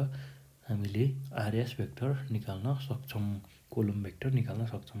गरेर हामीले RS भेक्टर निकाल्न सक्छौँ, कोलम भेक्टर निकाल्न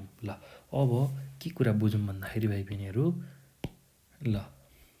सक्छौँ। ल अब के कुरा बुझौँ भन्दाखेरि भाइ बहिनीहरू, ल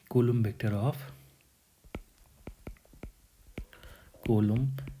कोलम भेक्टर अफ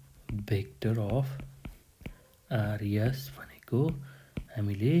RS भनेको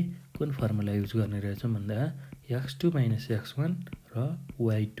हामीले कुन फर्मुला युज गर्ने रहेछौँ भन्दा x2 - x1 र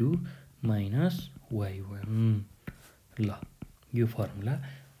y2 - y1। ल यो फर्मुला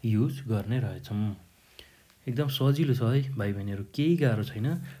युज गर्ने रहेछौँ। एकदम सजिलो छ है भाइ बहिनीहरू, केही गाह्रो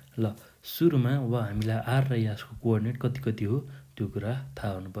छैन। ल सुरुमा अब हामीलाई R र S को कोअर्डिनेट कति हो त्यो कुरा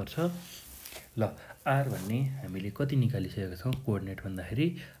थाहा हुनुपर्छ। ल R भन्ने हामीले कति निकालिसकेका छौँ कोअर्डिनेट भन्दाखेरि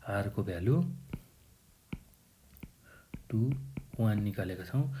R को भ्यालु 2 1 निकालेका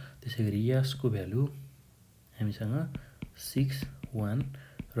छौँ। त्यसै गरी S को भ्यालु हामीसँग 6 1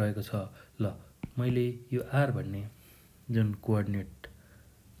 रहेको छ। ल मैले यो R भन्ने जुन कोअर्डिनेट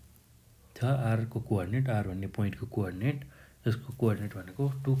छ, R को कोअर्डिनेट, R भन्ने पोइन्टको कोअर्डिनेट, यसको कोअर्डिनेट भनेको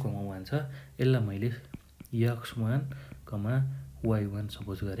 2,1 छ। यसलाई मैले x1, y1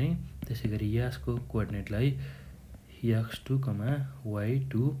 सपोज गरेँ। त्यसै गरी S को कोअर्डिनेटलाई x2,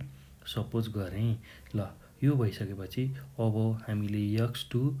 y2 सपोज गरेँ। ल यो भइसकेपछि अब हामीले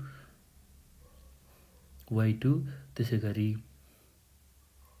x2 y2 त्यसै गरी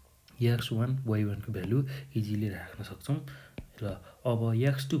x1 y1 को भ्यालु इजिली राख्न सक्छौँ। र अब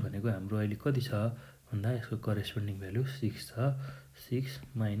x2 भनेको हाम्रो अहिले कति छ भन्दा यसको करेस्पोन्डिङ भ्यालु 6 छ। 6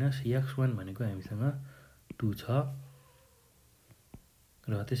 माइनस x1 भनेको हामीसँग 2 छ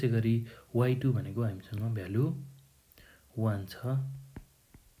र त्यसै गरी y2 भनेको हामीसँग भ्यालु 1 छ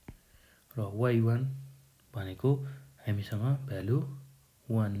र y1 भनेको हामीसँग भ्यालु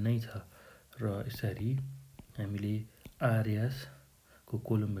 1 नै छ। र यसरी हामीले आरएस को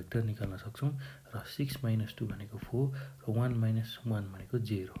कोलम भेक्टर निकाल्न सक्छौं र 6 - 2 भनेको 4 र 1 - 1 भनेको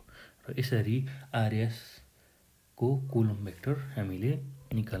 0 र यसरी आरएस को कोलम भेक्टर हामीले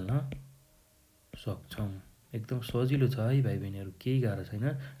निकाल्न सक्छौं। एकदम सजिलो छ है भाइ बहिनीहरु, केही गाह्रो छैन।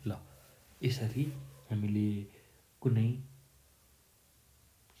 ल यसरी हामीले कुनै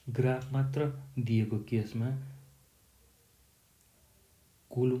ग्राफ मात्र दिएको केसमा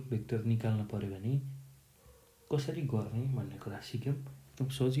कोलम भेक्टर निकाल्न पर्यो भने कसरी गर्ने भन्ने कुरा सिक्यौं। एकदम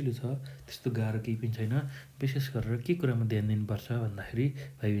सजिलो छ, त्यस्तो गाह्रो केही पनि छैन। विशेष गरेर के कुरामा ध्यान दिनुपर्छ भन्दाखेरि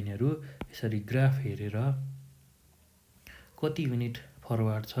भाइ बहिनीहरु यसरी ग्राफ हेरेर कति युनिट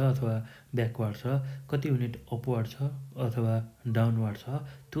फरवार्ड छ अथवा ब्याकवार्ड छ, कति युनिट अपवार्ड छ अथवा डाउनवार्ड छ,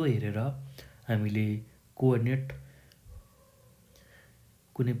 त्यो हेरेर हामीले कोअर्डिनेट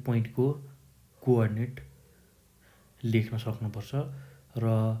कुनै पोइन्टको कोअर्डिनेट लेख्न सक्नुपर्छ र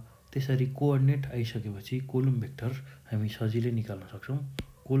त्यसरी कोअर्डिनेट आइसकेपछि कोलम भेक्टर हामी सजिलै निकाल्न सक्छौं।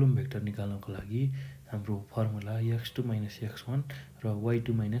 कोलम भेक्टर निकाल्नको लागि हाम्रो फर्मुला x2 - x1 र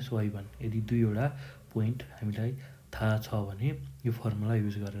y2 - y1 यदि दुईवटा पोइन्ट हामीलाई थाहा छ भने यो फर्मुला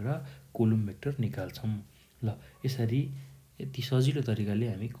युज गरेर कोलम भेक्टर निकाल्छौं। ल यसरी यति सजिलो तरिकाले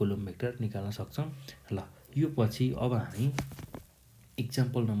हामी कोलम भेक्टर निकाल्न सक्छौं। ल यो पछि अब हामी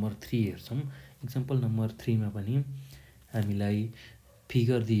एक्जाम्पल नम्बर 3 हेर्छौं। एक्जाम्पल नम्बर 3 मा पनि हामीलाई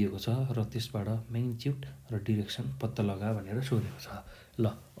फिगर दिएको छ र त्यसबाट म्याग्निट्युड र डिरेक्सन पत्ता लगा भनेर सोधेको छ। ल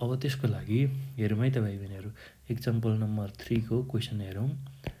अब त्यसको लागि हेरौँ है त भाइ बहिनीहरु, एक्जाम्पल नम्बर 3 को क्वेशन हेरौँ।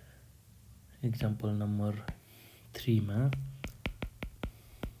 एक्जाम्पल नम्बर 3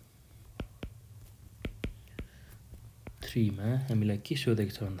 मा हामीलाई के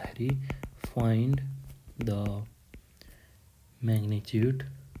सोधेको छ भन्दाखेरि find the magnitude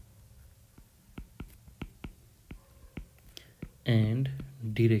and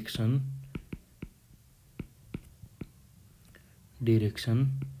direction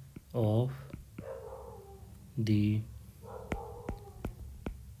of the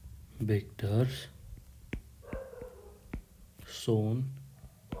vectors shown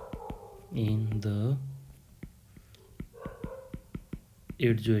in the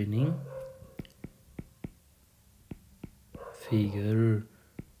adjoining figure।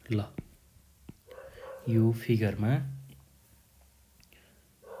 ल यो फिगरमा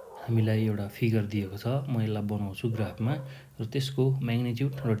हामीलाई एउटा फिगर दिएको छ, म यसलाई बनाउँछु ग्राफमा र त्यसको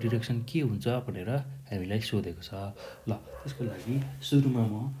म्याग्निट्युड र डिरेक्सन के हुन्छ भनेर हामीलाई सोधेको छ। ल त्यसको लागि सुरुमा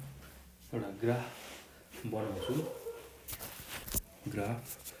म एउटा ग्राफ बनाउँछु, ग्राफ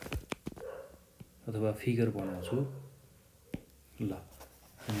अथवा फिगर बनाउँछु। ल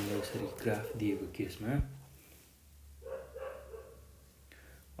हामीलाई यसरी ग्राफ दिएको केसमा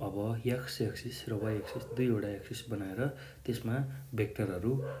अब x एक्सिस र y एक्सिस दुईवटा एक्सिस बनाएर त्यसमा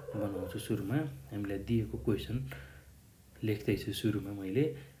भेक्टरहरू बनाउँछु। सुरुमा हामीलाई दिएको क्वेशन लेख्दैछु सुरुमा मैले।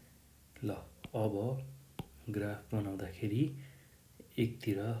 ल अब ग्राफ बनाउँदाखेरि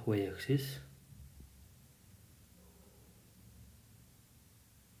एकतिर y एक्सिस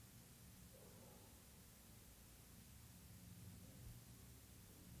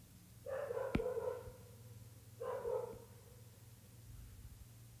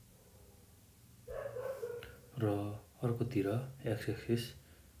र अर्कोतिर x एक्सिस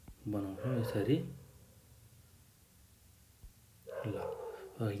बनाउँछौँ यसरी। ल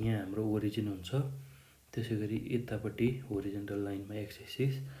यहाँ हाम्रो ओरिजिन हुन्छ, त्यसैगरी यतापट्टि होरिजन्टल लाइनमा x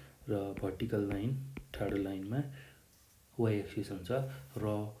एक्सिस र भर्टिकल लाइन थर्ड लाइनमा y एक्सिस हुन्छ। र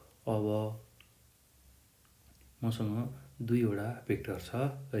अब मसँग दुईवटा भेक्टर छ,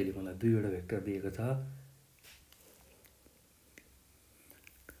 अहिले मलाई दुईवटा भेक्टर दिएको छ।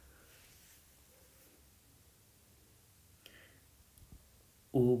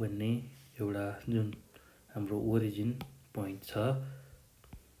 O भन्ने एउटा जुन हाम्रो ओरिजिन पोइन्ट छ,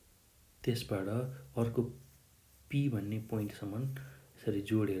 त्यसबाट अर्को P भन्ने पोइन्टसम्म यसरी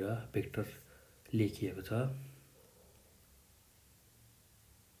जोडेर भेक्टर लेखिएको छ।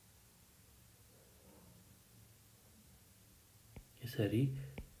 यसरी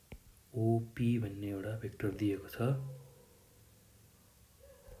OP भन्ने एउटा भेक्टर दिएको छ।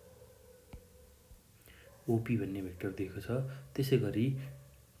 OP भन्ने भेक्टर दिएको छ। त्यसैगरी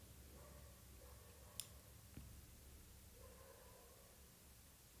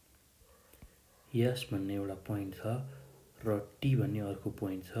S भन्ने एउटा पोइन्ट छ र T भन्ने अर्को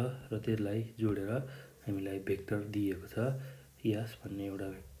पोइन्ट छ र त्यसलाई जोडेर हामीलाई भेक्टर दिएको छ। S भन्ने एउटा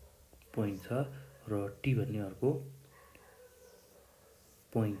पोइन्ट छ र T भन्ने अर्को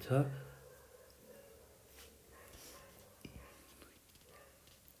पोइन्ट छ।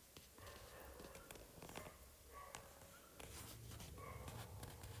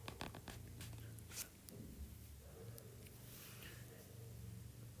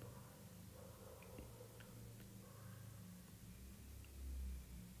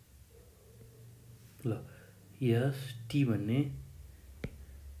 ल यस टी भन्ने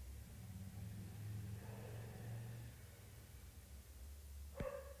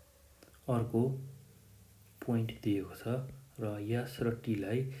अर्को पोइन्ट दिएको छ र यस र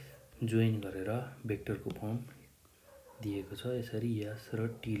टीलाई जोइन गरेर भेक्टरको फर्म दिएको छ। यसरी यस र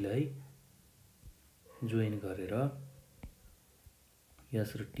टीलाई जोइन गरेर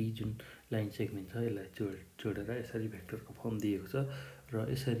यस र टी जुन लाइन सेगमेन्ट छ यसलाई जोडेर यसरी भेक्टरको फर्म दिएको छ र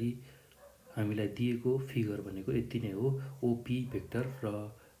यसरी हामीलाई दिएको फिगर भनेको यति नै हो। ओपी भेक्टर र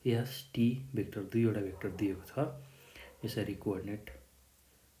एसटी भेक्टर दुईवटा भेक्टर दिएको छ यसरी कोअर्डिनेट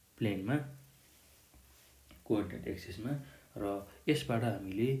प्लेनमा कोअर्डिनेट एक्सिसमा र यसबाट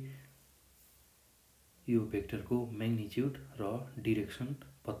हामीले यो भेक्टरको म्याग्निट्युड र डिरेक्सन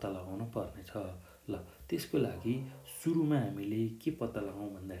पत्ता लगाउन पर्ने छ। ल त्यसको लागि सुरुमा हामीले के पत्ता लगाउँ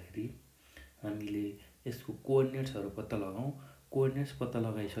भन्दाखेरि हामीले यसको कोअर्डिनेट्सहरु पत्ता लगाउँ। कोअर्डिनेट्स पत्ता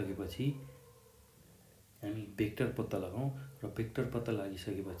लगाइसकेपछि हामी भेक्टर पत्ता लगाउँ र भेक्टर पत्ता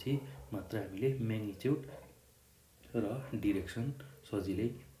लगाइसकेपछि मात्र हामीले म्याग्निट्युड र डिरेक्सन सजिलै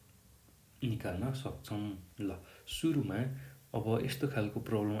निकाल्न सक्छौं। ल सुरुमा अब यस्तो खालको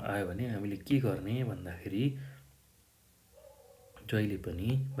प्रब्लम आयो भने हामीले के गर्ने भन्दाखेरि जहिले पनि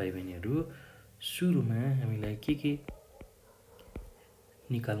भाइ बहिनीहरु सुरुमा हामीलाई के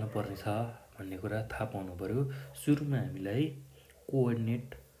निकाल्न पर्ने छ भन्ने कुरा थाहा पाउनु पर्यो। सुरुमा हामीलाई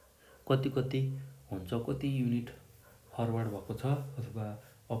कोअर्डिनेट कति हुन्छ, कति युनिट फरवर्ड भएको छ अथवा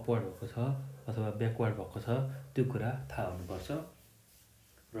अपवर्ड भएको छ अथवा ब्याकवर्ड भएको छ त्यो कुरा थाहा हुनुपर्छ।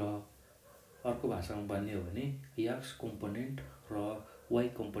 र अर्को भाषामा भन्ने हो भने एक्स कम्पोनेन्ट र वाइ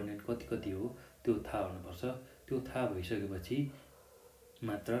कम्पोनेन्ट कति हो त्यो थाहा हुनुपर्छ। त्यो थाहा भइसकेपछि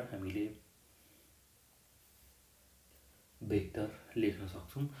मात्र हामीले भेक्टर लेख्न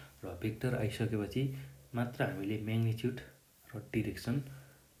सक्छौं र भेक्टर आइसकेपछि मात्र हामीले म्याग्निट्युड र डिरेक्सन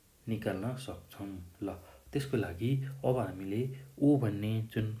निकाल्न सक्छौं। ल त्यसको लागि अब हामीले ओ भन्ने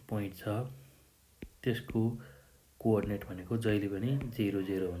जुन पोइन्ट छ त्यसको कोअर्डिनेट भनेको जहिले पनि 0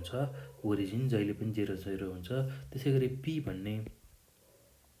 0 हुन्छ, ओरिजिन जहिले पनि 0 0 हुन्छ। त्यसैगरी पी भन्ने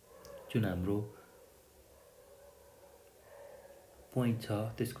जुन हाम्रो पोइन्ट छ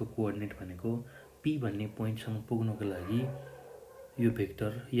त्यसको कोअर्डिनेट भनेको पी भन्ने पोइन्टसम्म पुग्नको लागि यो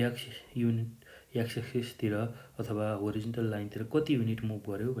भेक्टर एक्स एक्सिस तिर अथवा होरिजोन्टल लाइनतिर कति युनिट मुभ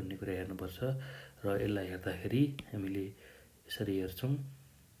गर्यो भन्ने कुरा हेर्नुपर्छ। र यसलाई हेर्दाखेरि हामीले यसरी हेर्छौं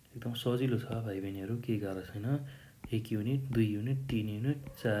एकदम सजिलो छ भाइ बहिनीहरु, केही गाह्रो छैन। 1 युनिट 2 युनिट 3 युनिट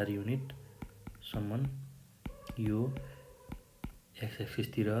 4 युनिट सम्म यो एक्स एक्सिस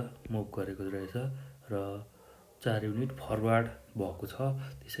तिर मुभ गरेको रहेछ र 4 युनिट फरवर्ड भएको छ।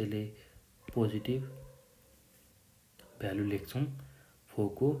 त्यसैले पोजिटिभ भ्यालु लेख्छौं 4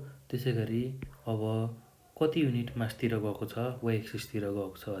 को। त्यसैगरी अब कति युनिट मासतिर गएको छ वाइ एक्सिस तिर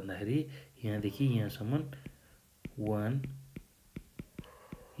गएको छ भन्दाखेरि यहाँदेखि यहाँसम्म 1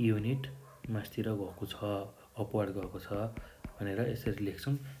 युनिट मासतिर गएको छ, अपवर्ड गएको छ भनेर यसरी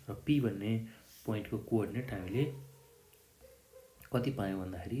लेख्छौं। र पी भन्ने पोइन्टको कोअर्डिनेट हामीले कति पायौं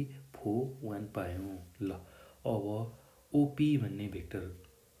भन्दाखेरि 4 1 पायौं। ल अब ओपी भन्ने भेक्टर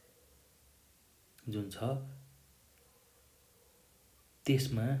जुन छ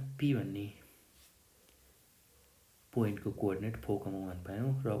त्यसमा पी भन्ने पोइन्टको कोअर्डिनेट 4 1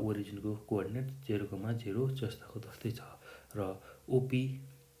 पायौं र ओरिजिनको कोअर्डिनेट 0 0 जस्ताको तस्तै छ। र ओपी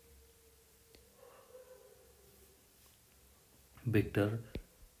भेक्टर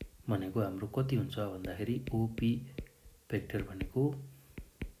भनेको हाम्रो कति हुन्छ भन्दाखेरि ओपी भेक्टर भनेको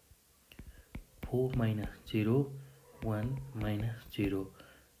 4 0 1 0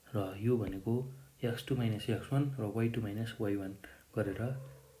 र यो भनेको x2 x1 र y2 y1 गरेर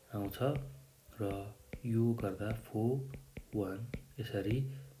आउँछ र यो गर्दा 4 1 यसरी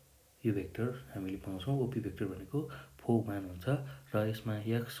यो भेक्टर हामीले पाउँछौं। ओपी भेक्टर भनेको 4 1 हुन्छ र यसमा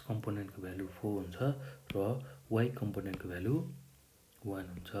x कम्पोनेन्टको भ्यालु 4 हुन्छ र y कम्पोनेन्टको भ्यालु 1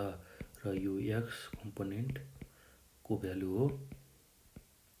 हुन्छ र यो x कम्पोनेन्टको भ्यालु हो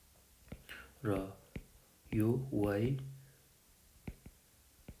र यो y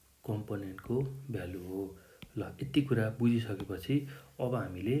कम्पोनेन्टको भ्यालु हो। ल यति कुरा बुझिसकेपछि अब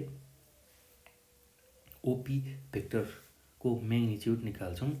हामीले OP भेक्टरको magnitude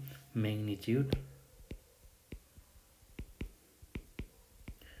निकाल्छौं। Magnitude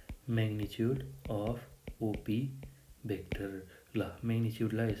of OP vector. ल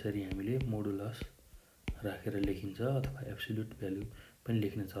म्याग्निट्युडलाई यसरी हामीले मोडुलस राखेर लेखिन्छ अथवा एब्सोल्युट भ्यालु पनि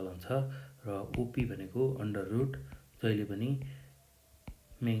लेख्ने चलन छ र ओपी भनेको अन्डर रुट जहिले पनि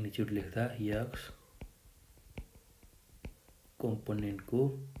म्याग्निट्युड लेख्दा x कम्पोनेन्टको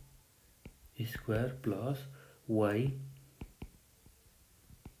square plus y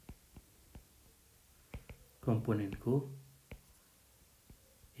कम्पोनेन्टको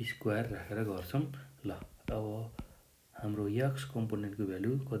square राखेर गर्छौं। ल अब हाम्रो x कम्पोनेन्टको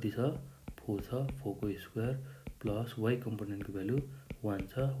भ्यालु कति छ 4 छ 4 को स्क्वायर प्लस y कम्पोनेन्टको भ्यालु 1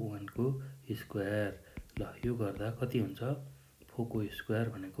 छ 1 को स्क्वायर। ल यो गर्दा कति हुन्छ 4 को स्क्वायर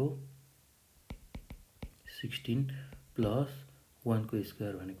भनेको 16 प्लस 1 को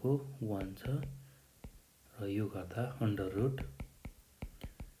स्क्वायर भनेको 1 छ र यो गर्दा अन्डर रुट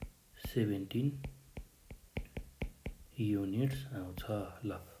 17 युनिट्स आउँछ।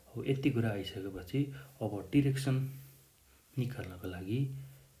 ल अब यति कुरा आइसकेपछि अब डिरेक्सन निकाल्नको लागि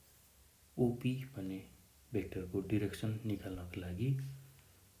ओपी भन्ने भेक्टरको डिरेक्सन निकाल्नको लागि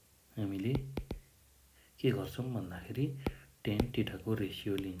हामीले के गर्छौं भन्दाखेरि tan थीटा को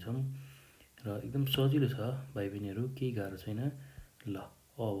रेशियो लिन्छौं र एकदम सजिलो छ भाइ बहिनीहरु, केही गाह्रो छैन। ल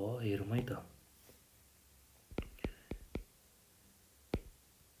अब हेरौँ है त।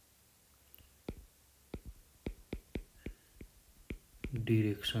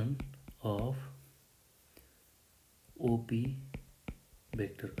 डिरेक्सन अफ ओपी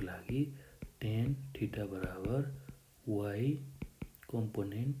भेक्टरको लागि tan थीटा बराबर y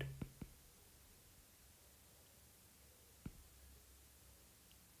component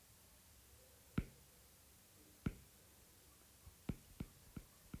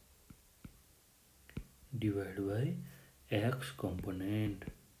divide by x component.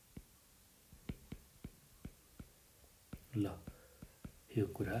 ल यो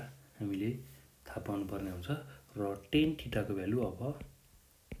कुरा हामीले थाहा पाउनु पर्ने हुन्छ र tan थीटा को भ्यालु अब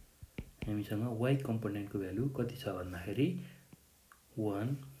हामीसँग y कम्पोनेन्टको भ्यालु कति छ भन्दाखेरि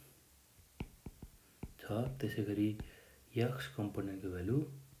 1 छ, त्यसैगरी x कम्पोनेन्टको भ्यालु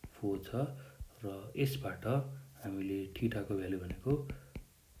 4 छ र यसबाट हामीले थीटा को भ्यालु भनेको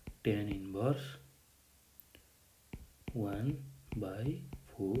tan इन्भर्स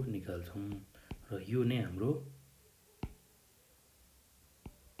 1/4 निकाल्छौं र यो नै हाम्रो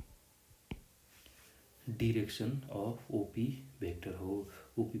डिरेक्सन अफ ओपी भेक्टर हो,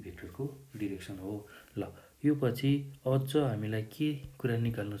 ओपी भेक्टरको डिरेक्सन हो। ल यो पछि अझ हामीलाई के कुरा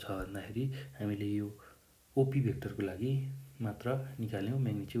निकाल्नु छ भन्दाखेरि हामीले यो ओपी भेक्टरको लागि मात्र निकाल्यौं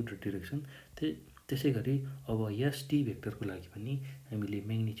म्याग्निट्युड र डिरेक्सन। त्यसैगरी अब एसटी भेक्टरको लागि पनि हामीले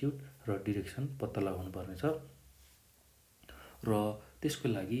म्याग्निट्युड र डिरेक्सन पत्ता लगाउनु पर्ने छ र त्यसको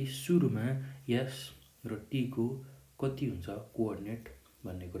लागि सुरुमा एस र टी को कति हुन्छ कोअर्डिनेट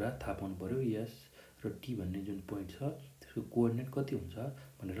भन्ने कुरा थाहा पाउनु पर्यो। एस र टी भन्ने जुन पोइन्ट छ त्यसको कोअर्डिनेट कति हुन्छ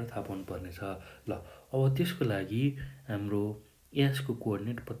भनेर थाहा पाउनु पर्ने छ। ल अब त्यसको लागि हाम्रो एस को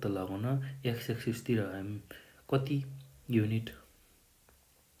कोअर्डिनेट पत्ता लगाउन एक्स एक्सिस तिर हामी कति युनिट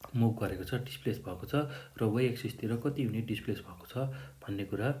मुभ गरेको छ डिस्प्लेस भएको छ र वाइ एक्सिस तिर कति युनिट डिस्प्लेस भएको छ भन्ने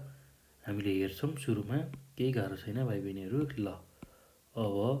कुरा हामीले हेर्छौं। सुरुमा केही गाह्रो छैन भाइ बहिनीहरु। ल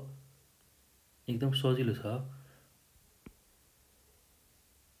अब एकदम सजिलो छ।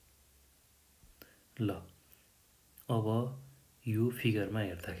 ल अब यो फिगरमा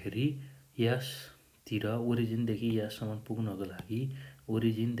हेर्दाखेरि यस तिर ओरिजिन देखि यस सम्म पुग्नको लागि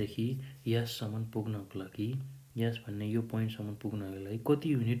ओरिजिन देखि यस सम्म पुग्नको लागि यस भन्ने यो पोइन्ट सम्म पुग्नको लागि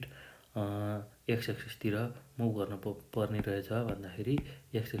कति युनिट एक्स एक्सिस तिर मुभ गर्न पर्ने रहेछ भन्दाखेरि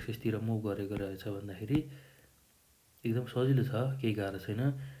एक्स एक्सिस तिर मुभ गरेको रहेछ भन्दाखेरि एकदम सजिलो छ, केही गाह्रो छैन।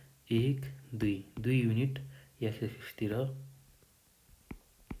 1 2 युनिट एक्स एक्सिस तिर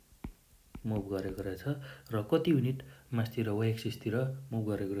मुभ गरेको रहेछ र कति युनिट मास्तिर वाइ एक्सिस तिर मुभ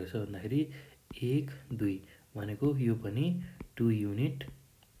गरेको रहेछ भन्दाखेरि 1 2 भनेको यो पनि 2 युनिट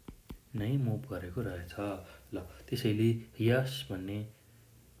नै मुभ गरेको रहेछ। ल त्यसैले यस भन्ने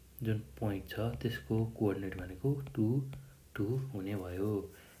जुन पोइन्ट छ त्यसको कोअर्डिनेट भनेको 2 2 हुने भयो।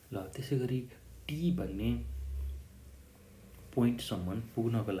 ल त्यसैगरी टी भन्ने पोइन्ट सम्म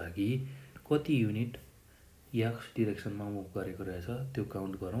पुग्नको लागि कति युनिट एक्स डिरेक्सनमा मुभ गरेको रहेछ त्यो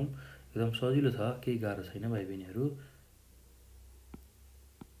काउन्ट गरौँ। एकदम सजिलो छ, केही गाह्रो छैन भाइ बहिनीहरु।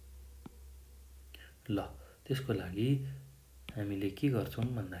 ल त्यसको लागि हामीले के गर्छौं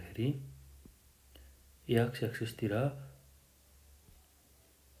भन्दाखेरि एक्स एक्सिस तिर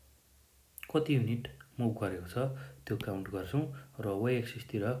कति युनिट मुभ गरेको छ त्यो काउन्ट गर्छौं र वाइ एक्सिस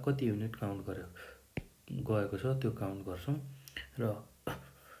तिर कति युनिट काउन्ट गएको छ त्यो काउन्ट गर्छौं र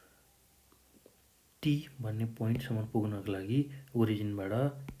टी भन्ने पोइन्ट सम्म पुग्नको लागि ओरिजिनबाट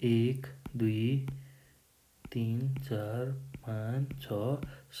 1 2 3 4 5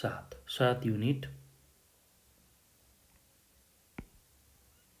 6 7 युनिट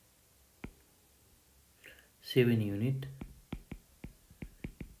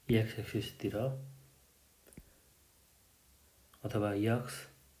एक्स एक्सिस तिर अथवा एक्स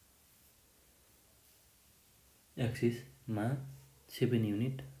एक्सिस मा 7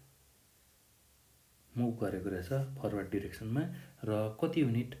 युनिट मुभ गरेको रहेछ फरवर्ड डिरेक्सनमा र कति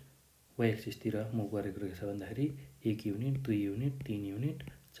युनिट वाइ एक्सिसतिर मुभ गरेको रहेछ भन्दाखेरि 1 युनिट 2 युनिट 3 युनिट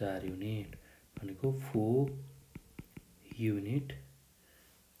 4 युनिट भनेको 4 युनिट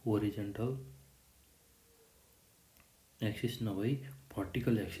होरिजन्टल एक्सिस नभई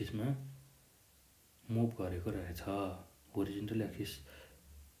भर्टिकल एक्सिसमा मुभ गरेको रहेछ। होरिजन्टल एक्सिस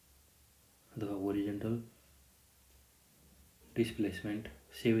अथवा होरिजन्टल डिस्प्लेसमेन्ट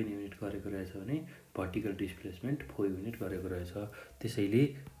 7 युनिट गरेको रहेछ भने भर्टिकल डिस्प्लेसमेन्ट 4 युनिट गरेको रहेछ। त्यसैले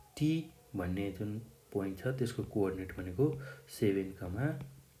टी भन्ने जुन पोइन्ट छ त्यसको कोअर्डिनेट भनेको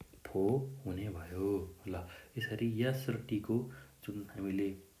 7,4 हुने भयो। ल यसरी यस र टी को जुन हामीले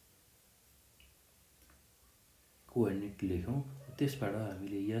कोअर्डिनेट लेखौं त्यसबाट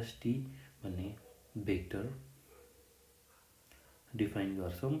हामीले यस टी भन्ने भेक्टर डिफाइन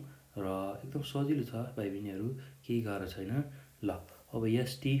गर्छौं र एकदम सजिलो छ भाइ बहिनीहरु, केही गाह्रो छैन। ल अब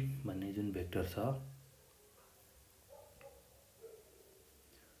यस टी भन्ने जुन भेक्टर छ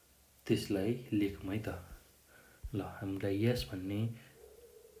त्यसलाई लेखौं है त। ल हामीलाई यस भन्ने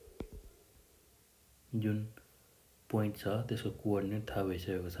जुन पोइन्ट छ त्यसको कोअर्डिनेट थाहा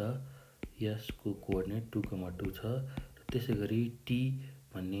भइसकेको छ। यसको कोअर्डिनेट 2,2 छ। त्यसैगरी टी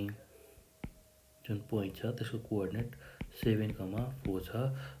भन्ने जुन पोइन्ट छ त्यसको कोअर्डिनेट 7,4 छ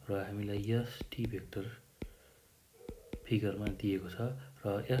र हामीलाई यस टी भेक्टर फिगरमा दिएको छ र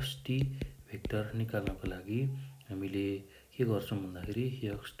यस टी भेक्टर निकाल्नको लागि हामीले के गर्छौं भन्दाखेरि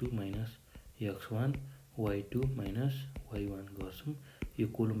x2 - x1 y2 - y1 गर्छौं। यो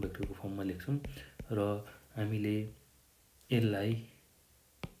कोलम भेक्टरको फर्ममा लेख्छौं र हामीले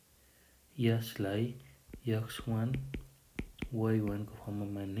यसलाई x1 y1 को फर्ममा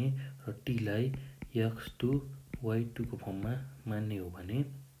मान्ने र t लाई x2 y2 को फर्ममा मान्ने हो भने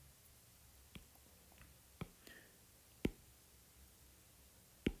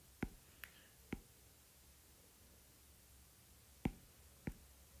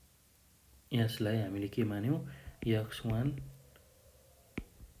यसलाई हामीले के मान्यौ x1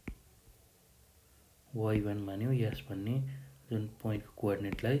 y1 मान्यौ यस भन्ने जुन पोइन्टको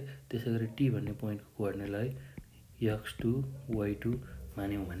कोअर्डिनेटलाई। त्यसैगरी टी भन्ने पोइन्टको कोअर्डिनेटलाई x2 y2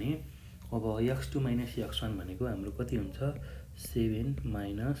 मान्यौ भने अब x2 - x1 भनेको हाम्रो कति हुन्छ 7 -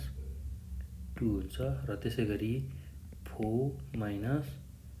 2 हुन्छ र त्यसैगरी 4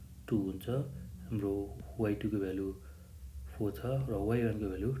 - 2 हुन्छ। हाम्रो y2 को भ्यालु 4 छ र y1 को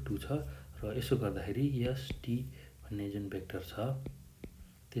भ्यालु 2 छ र यसो गर्दाखेरि यस टी भन्ने जुन भेक्टर छ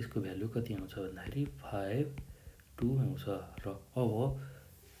त्यसको भ्यालु कति आउँछ भन्दाखेरि 5 2 आउँछ। र अब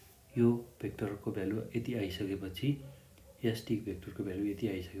यो भेक्टरको भ्यालु यति आइसकेपछि यस टी भेक्टरको भ्यालु यति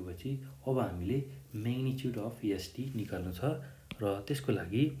आइसकेपछि अब हामीले म्याग्निट्युड अफ यस टी निकाल्नु छ र त्यसको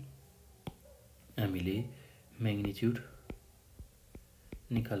लागि हामीले म्याग्निट्युड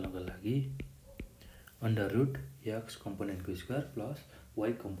निकाल्नको लागि under root x कम्पोनेन्टको square plus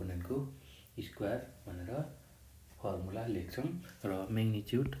y कम्पोनेन्टको square भनेर फर्मुला लेख्छौं र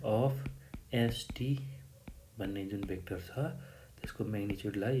म्याग्निट्युड अफ एस टी भन्ने जुन भेक्टर छ त्यसको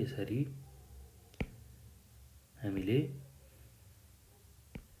म्याग्निट्युडलाई यसरी हामीले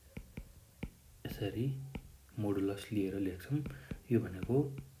मोडुलस लिएर लेख्छौं। यो भनेको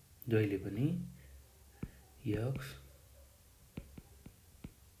जहिले पनि x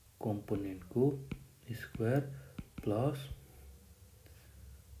कम्पोनेन्टको square plus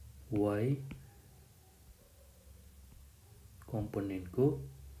y कम्पोनेन्टको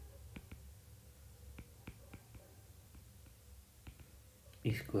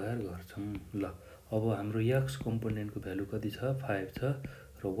square गर्छौं। ल अब हाम्रो x कम्पोनेन्टको भ्यालु कति छ 5 छ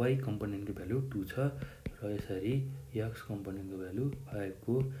र y कम्पोनेन्टको भ्यालु 2 छ र यसरी x कम्पोनेन्टको भ्यालु 5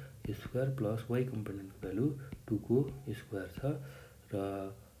 को स्क्वायर प्लस y कम्पोनेन्टको भ्यालु 2 को स्क्वायर छ र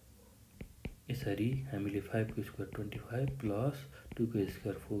यसरी हामीले 5 को स्क्वायर 25 प्लस 2 को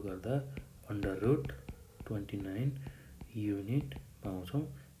स्क्वायर 4 गर्दा अन्डर रुट 29 युनिट पाउँछौं।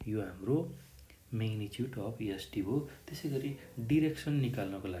 यो हाम्रो म्याग्निट्युड अफ एस टी हो। त्यसैगरी डिरेक्सन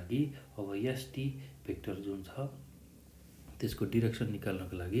निकाल्नको लागि अब एस टी भेक्टर जुन छ त्यसको डिरेक्सन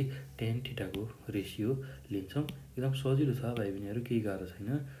निकाल्नको लागि tan थीटा को रेशियो लिन्छौं। एकदम सजिलो छ भाइ बहिनीहरु, केही गाह्रो छैन।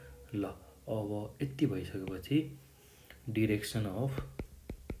 ल अब यति भइसकेपछि direction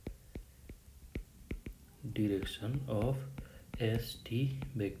of S T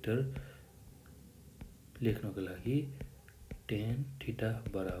vector लेख्नको लागि tan थीटा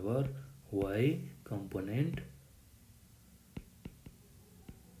बराबर y component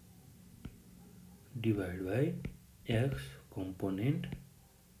divide by x component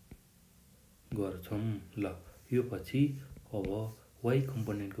गर्छौं। ल यो पछि अब y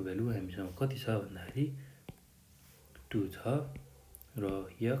कम्पोनेन्टको भ्यालु हामीसँग कति छ भन्दाखेरि 2 छ र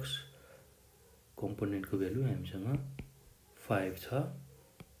x कम्पोनेन्टको भ्यालु हामीसँग 5 छ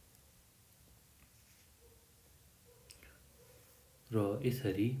र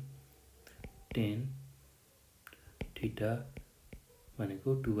यसरी tan थीटा भनेको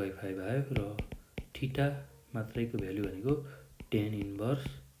 2/5 आयो र थीटा मात्रैको भ्यालु भनेको tan इन्भर्स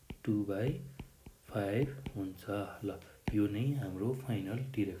 2/5 हुन्छ। ल यो नै हाम्रो फाइनल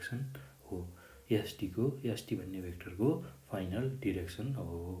डिरेक्सन हो। एसटी भन्ने भेक्टरको फाइनल डिरेक्सन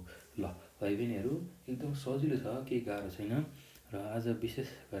हो। ल भाइ बहिनीहरू एकदम सजिलो छ, केही गाह्रो छैन र आज विशेष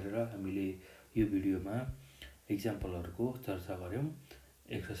गरेर हामीले यो भिडियोमा एक्जाम्पलहरूको चर्चा गर्यौं।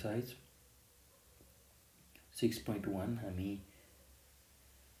 एक्सरसाइज 6.1 हामी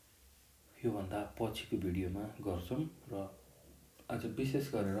योभन्दा पछिको भिडियोमा गर्छौं र आज विशेष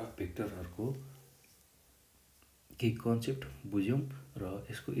गरेर भेक्टरहरूको केही कन्सेप्ट बुझ्यौं र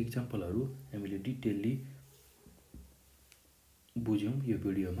यसको एक्जाम्पलहरू हामीले डिटेलली बुझ्यौं यो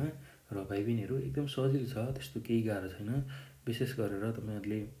भिडियोमा र भाइ बहिनीहरू एकदम सजिलो छ, त्यस्तो केही गाह्रो छैन। विशेष गरेर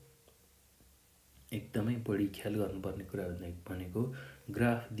तपाईहरुले एकदमै बढी ख्याल गर्नुपर्ने कुरा भनेको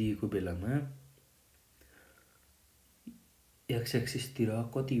ग्राफ दिएको बेलामा एक्स एक्सिस तिर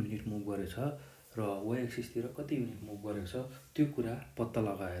कति युनिट मुभ गरेछ र वाइ एक्सिस तिर कति युनिट मुभ गरेको छ त्यो कुरा पत्ता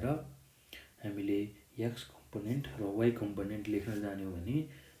लगाएर हामीले एक्स कम्पोनेन्ट र वाइ कम्पोनेन्ट लेख्न जान्यौ भने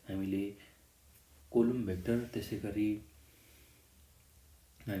हामीले कोलम भेक्टर त्यसैगरी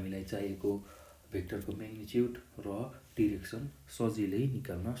हामीलाई चाहिएको भेक्टरको म्याग्निट्युड र डिरेक्सन सजिलै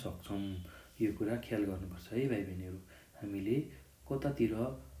निकाल्न सक्छौं। यो कुरा ख्याल गर्नुपर्छ है भाइ बहिनीहरू। हामीले कतातिर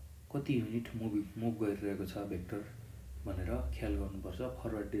कति युनिट मुभ गरिरहेको छ भेक्टर भनेर ख्याल गर्नुपर्छ।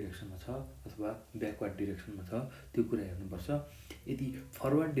 फरवर्ड डिरेक्सनमा छ अथवा ब्याकवर्ड डिरेक्सनमा छ त्यो कुरा हेर्नुपर्छ। यदि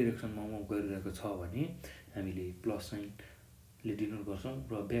फरवर्ड डिरेक्सनमा मुभ गरिरहेको छ भने हामीले प्लस साइनले डिनोट गर्छौं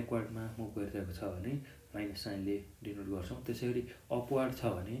र ब्याकवर्डमा मुभ गरिरहेको छ भने माइनस साइनले डिनोट गर्छौं। त्यसैगरी अपवर्ड छ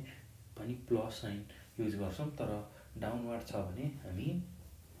भने पनि प्लस साइन युज गर्छौं, तर डाउनवर्ड छ भने हामी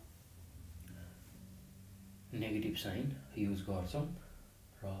नेगेटिभ साइन युज गर्छौं।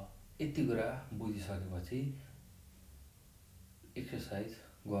 र यति कुरा बुझिसकेपछि एक्सरसाइज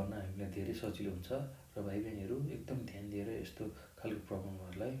गर्न हामीलाई धेरै सजिलो हुन्छ र भाइ बहिनीहरू एकदम ध्यान दिएर यस्तो खालको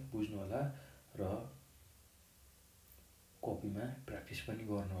प्रब्लमहरूलाई बुझ्नु होला र कपीमा प्र्याक्टिस पनि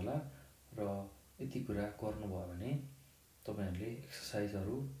गर्नु होला र यति कुरा गर्नुभयो भने तपाईहरुले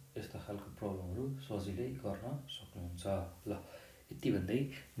एक्सरसाइजहरू यस्ता खालको प्रब्लमहरू सजिलै गर्न सक्नुहुन्छ। ल यति भन्दै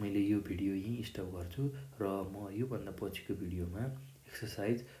मैले यो भिडियो यही स्टप गर्छु र म यो भन्दा पछिको भिडियोमा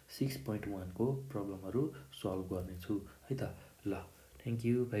एक्सरसाइज 6.1 को प्रब्लमहरू सल्भ गर्नेछु है त। ल थ्यांक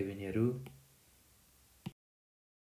यू भाइ बहिनीहरू।